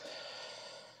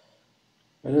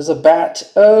 It is a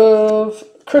bat of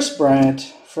Chris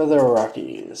Bryant for the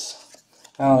Rockies.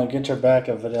 Alan Ginter back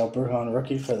of Vidal Brujan,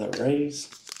 rookie for the Rays.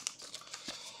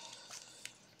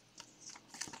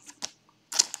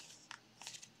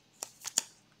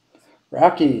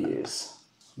 Rockies.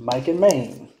 Mike and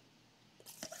Maine.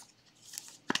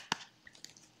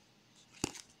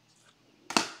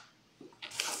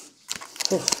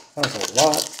 Whew, that was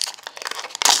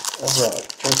a lot of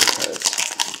jersey cards.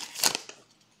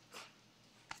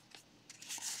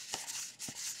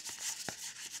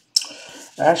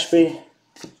 Ashby,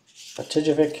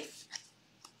 Batijevic.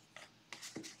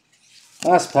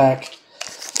 Last pack.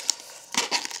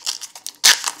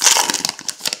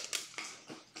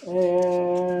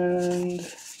 And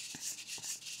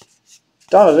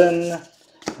Donovan.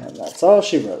 And that's all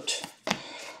she wrote.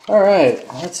 Alright,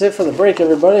 that's it for the break,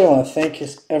 everybody. I want to thank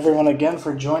everyone again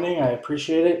for joining. I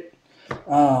appreciate it.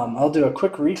 I'll do a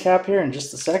quick recap here in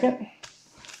just a second,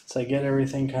 so I get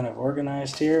everything kind of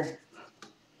organized here.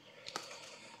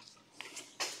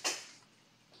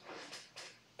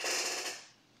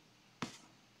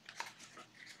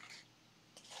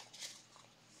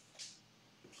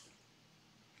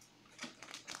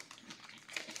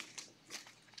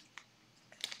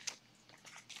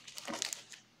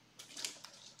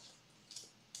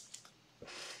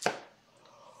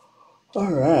 All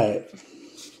right.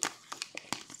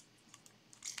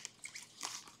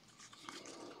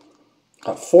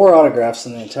 Got 4 autographs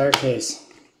in the entire case.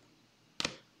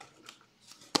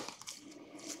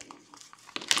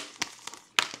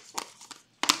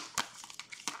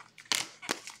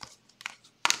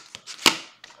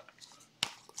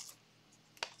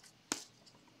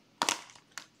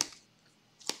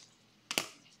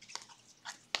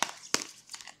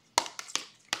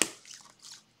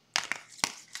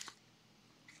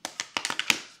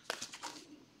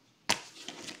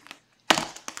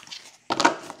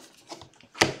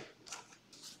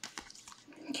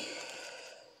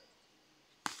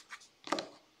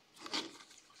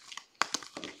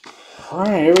 All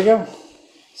right, here we go.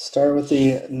 Start with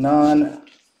the non-relics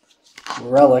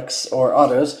or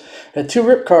autos. Had 2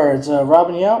 rip cards,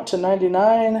 Robin Yount to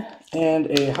 99 and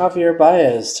a Javier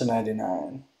Baez to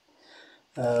 99.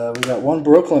 We got 1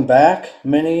 Brooklyn back,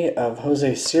 mini of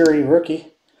Jose Siri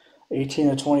rookie, 18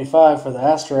 to 25 for the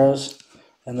Astros,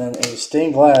 and then a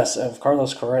stained glass of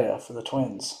Carlos Correa for the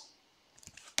Twins.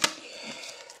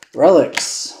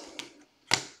 Relics.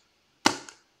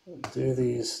 We'll do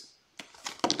these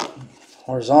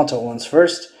horizontal ones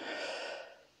first.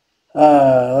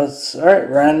 All right,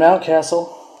 Ryan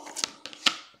Mountcastle,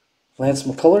 Lance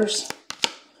McCullers,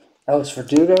 Alex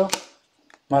Verdugo,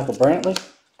 Michael Brantley,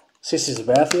 CeCe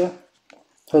Sabathia,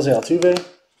 Jose Altuve,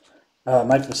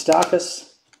 Mike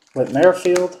Moustakas, Whit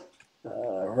Merrifield,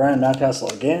 Ryan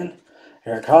Mountcastle again,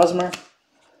 Eric Hosmer,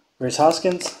 Rhys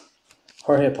Hoskins,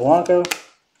 Jorge Polanco,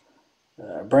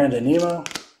 Brandon Nemo,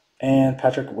 and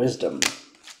Patrick Wisdom.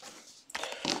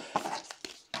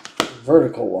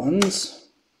 Vertical ones.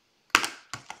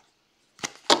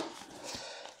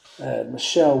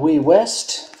 Michelle Wee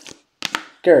West,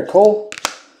 Garrett Cole,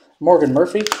 Morgan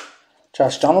Murphy,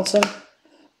 Josh Donaldson,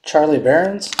 Charlie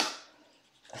Barons,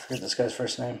 I forget this guy's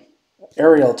first name,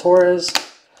 Ariel Torres,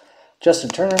 Justin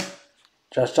Turner,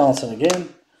 Josh Donaldson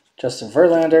again, Justin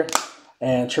Verlander,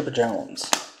 and Chipper Jones.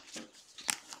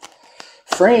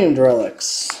 Framed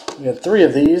relics. We had 3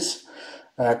 of these.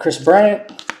 Chris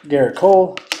Bryant, Garrett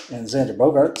Cole, and Xander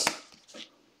Bogaerts.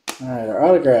 Alright, our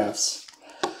autographs.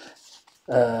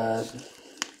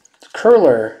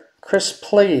 Curler, Chris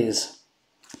Plays.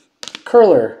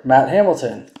 Curler, Matt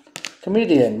Hamilton.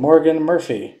 Comedian, Morgan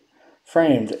Murphy.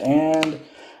 Framed. And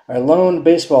our lone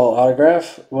baseball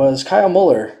autograph was Kyle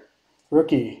Muller,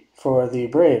 rookie for the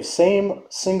Braves. Same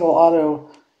single auto,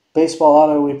 baseball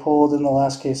auto we pulled in the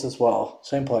last case as well.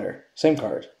 Same player, same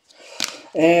card.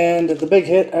 And the big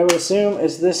hit, I would assume,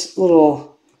 is this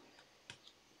little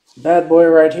bad boy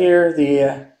right here,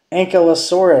 the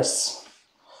Ankylosaurus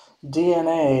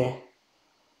DNA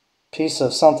piece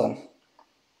of something.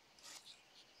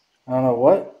 I don't know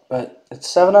what, but it's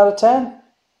 7 out of 10.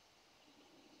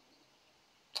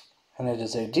 And it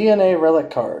is a DNA relic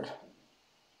card.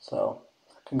 So,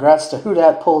 congrats to Who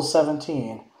Dat Pulls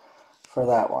 17 for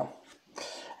that one.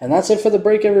 And that's it for the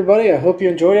break, everybody. I hope you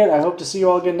enjoyed it. I hope to see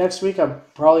you all again next week. I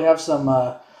probably have some,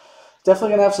 definitely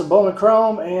going to have some Bowman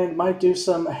Chrome and might do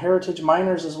some Heritage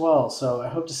Miners as well. So I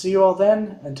hope to see you all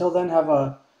then. Until then, have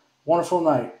a wonderful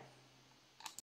night.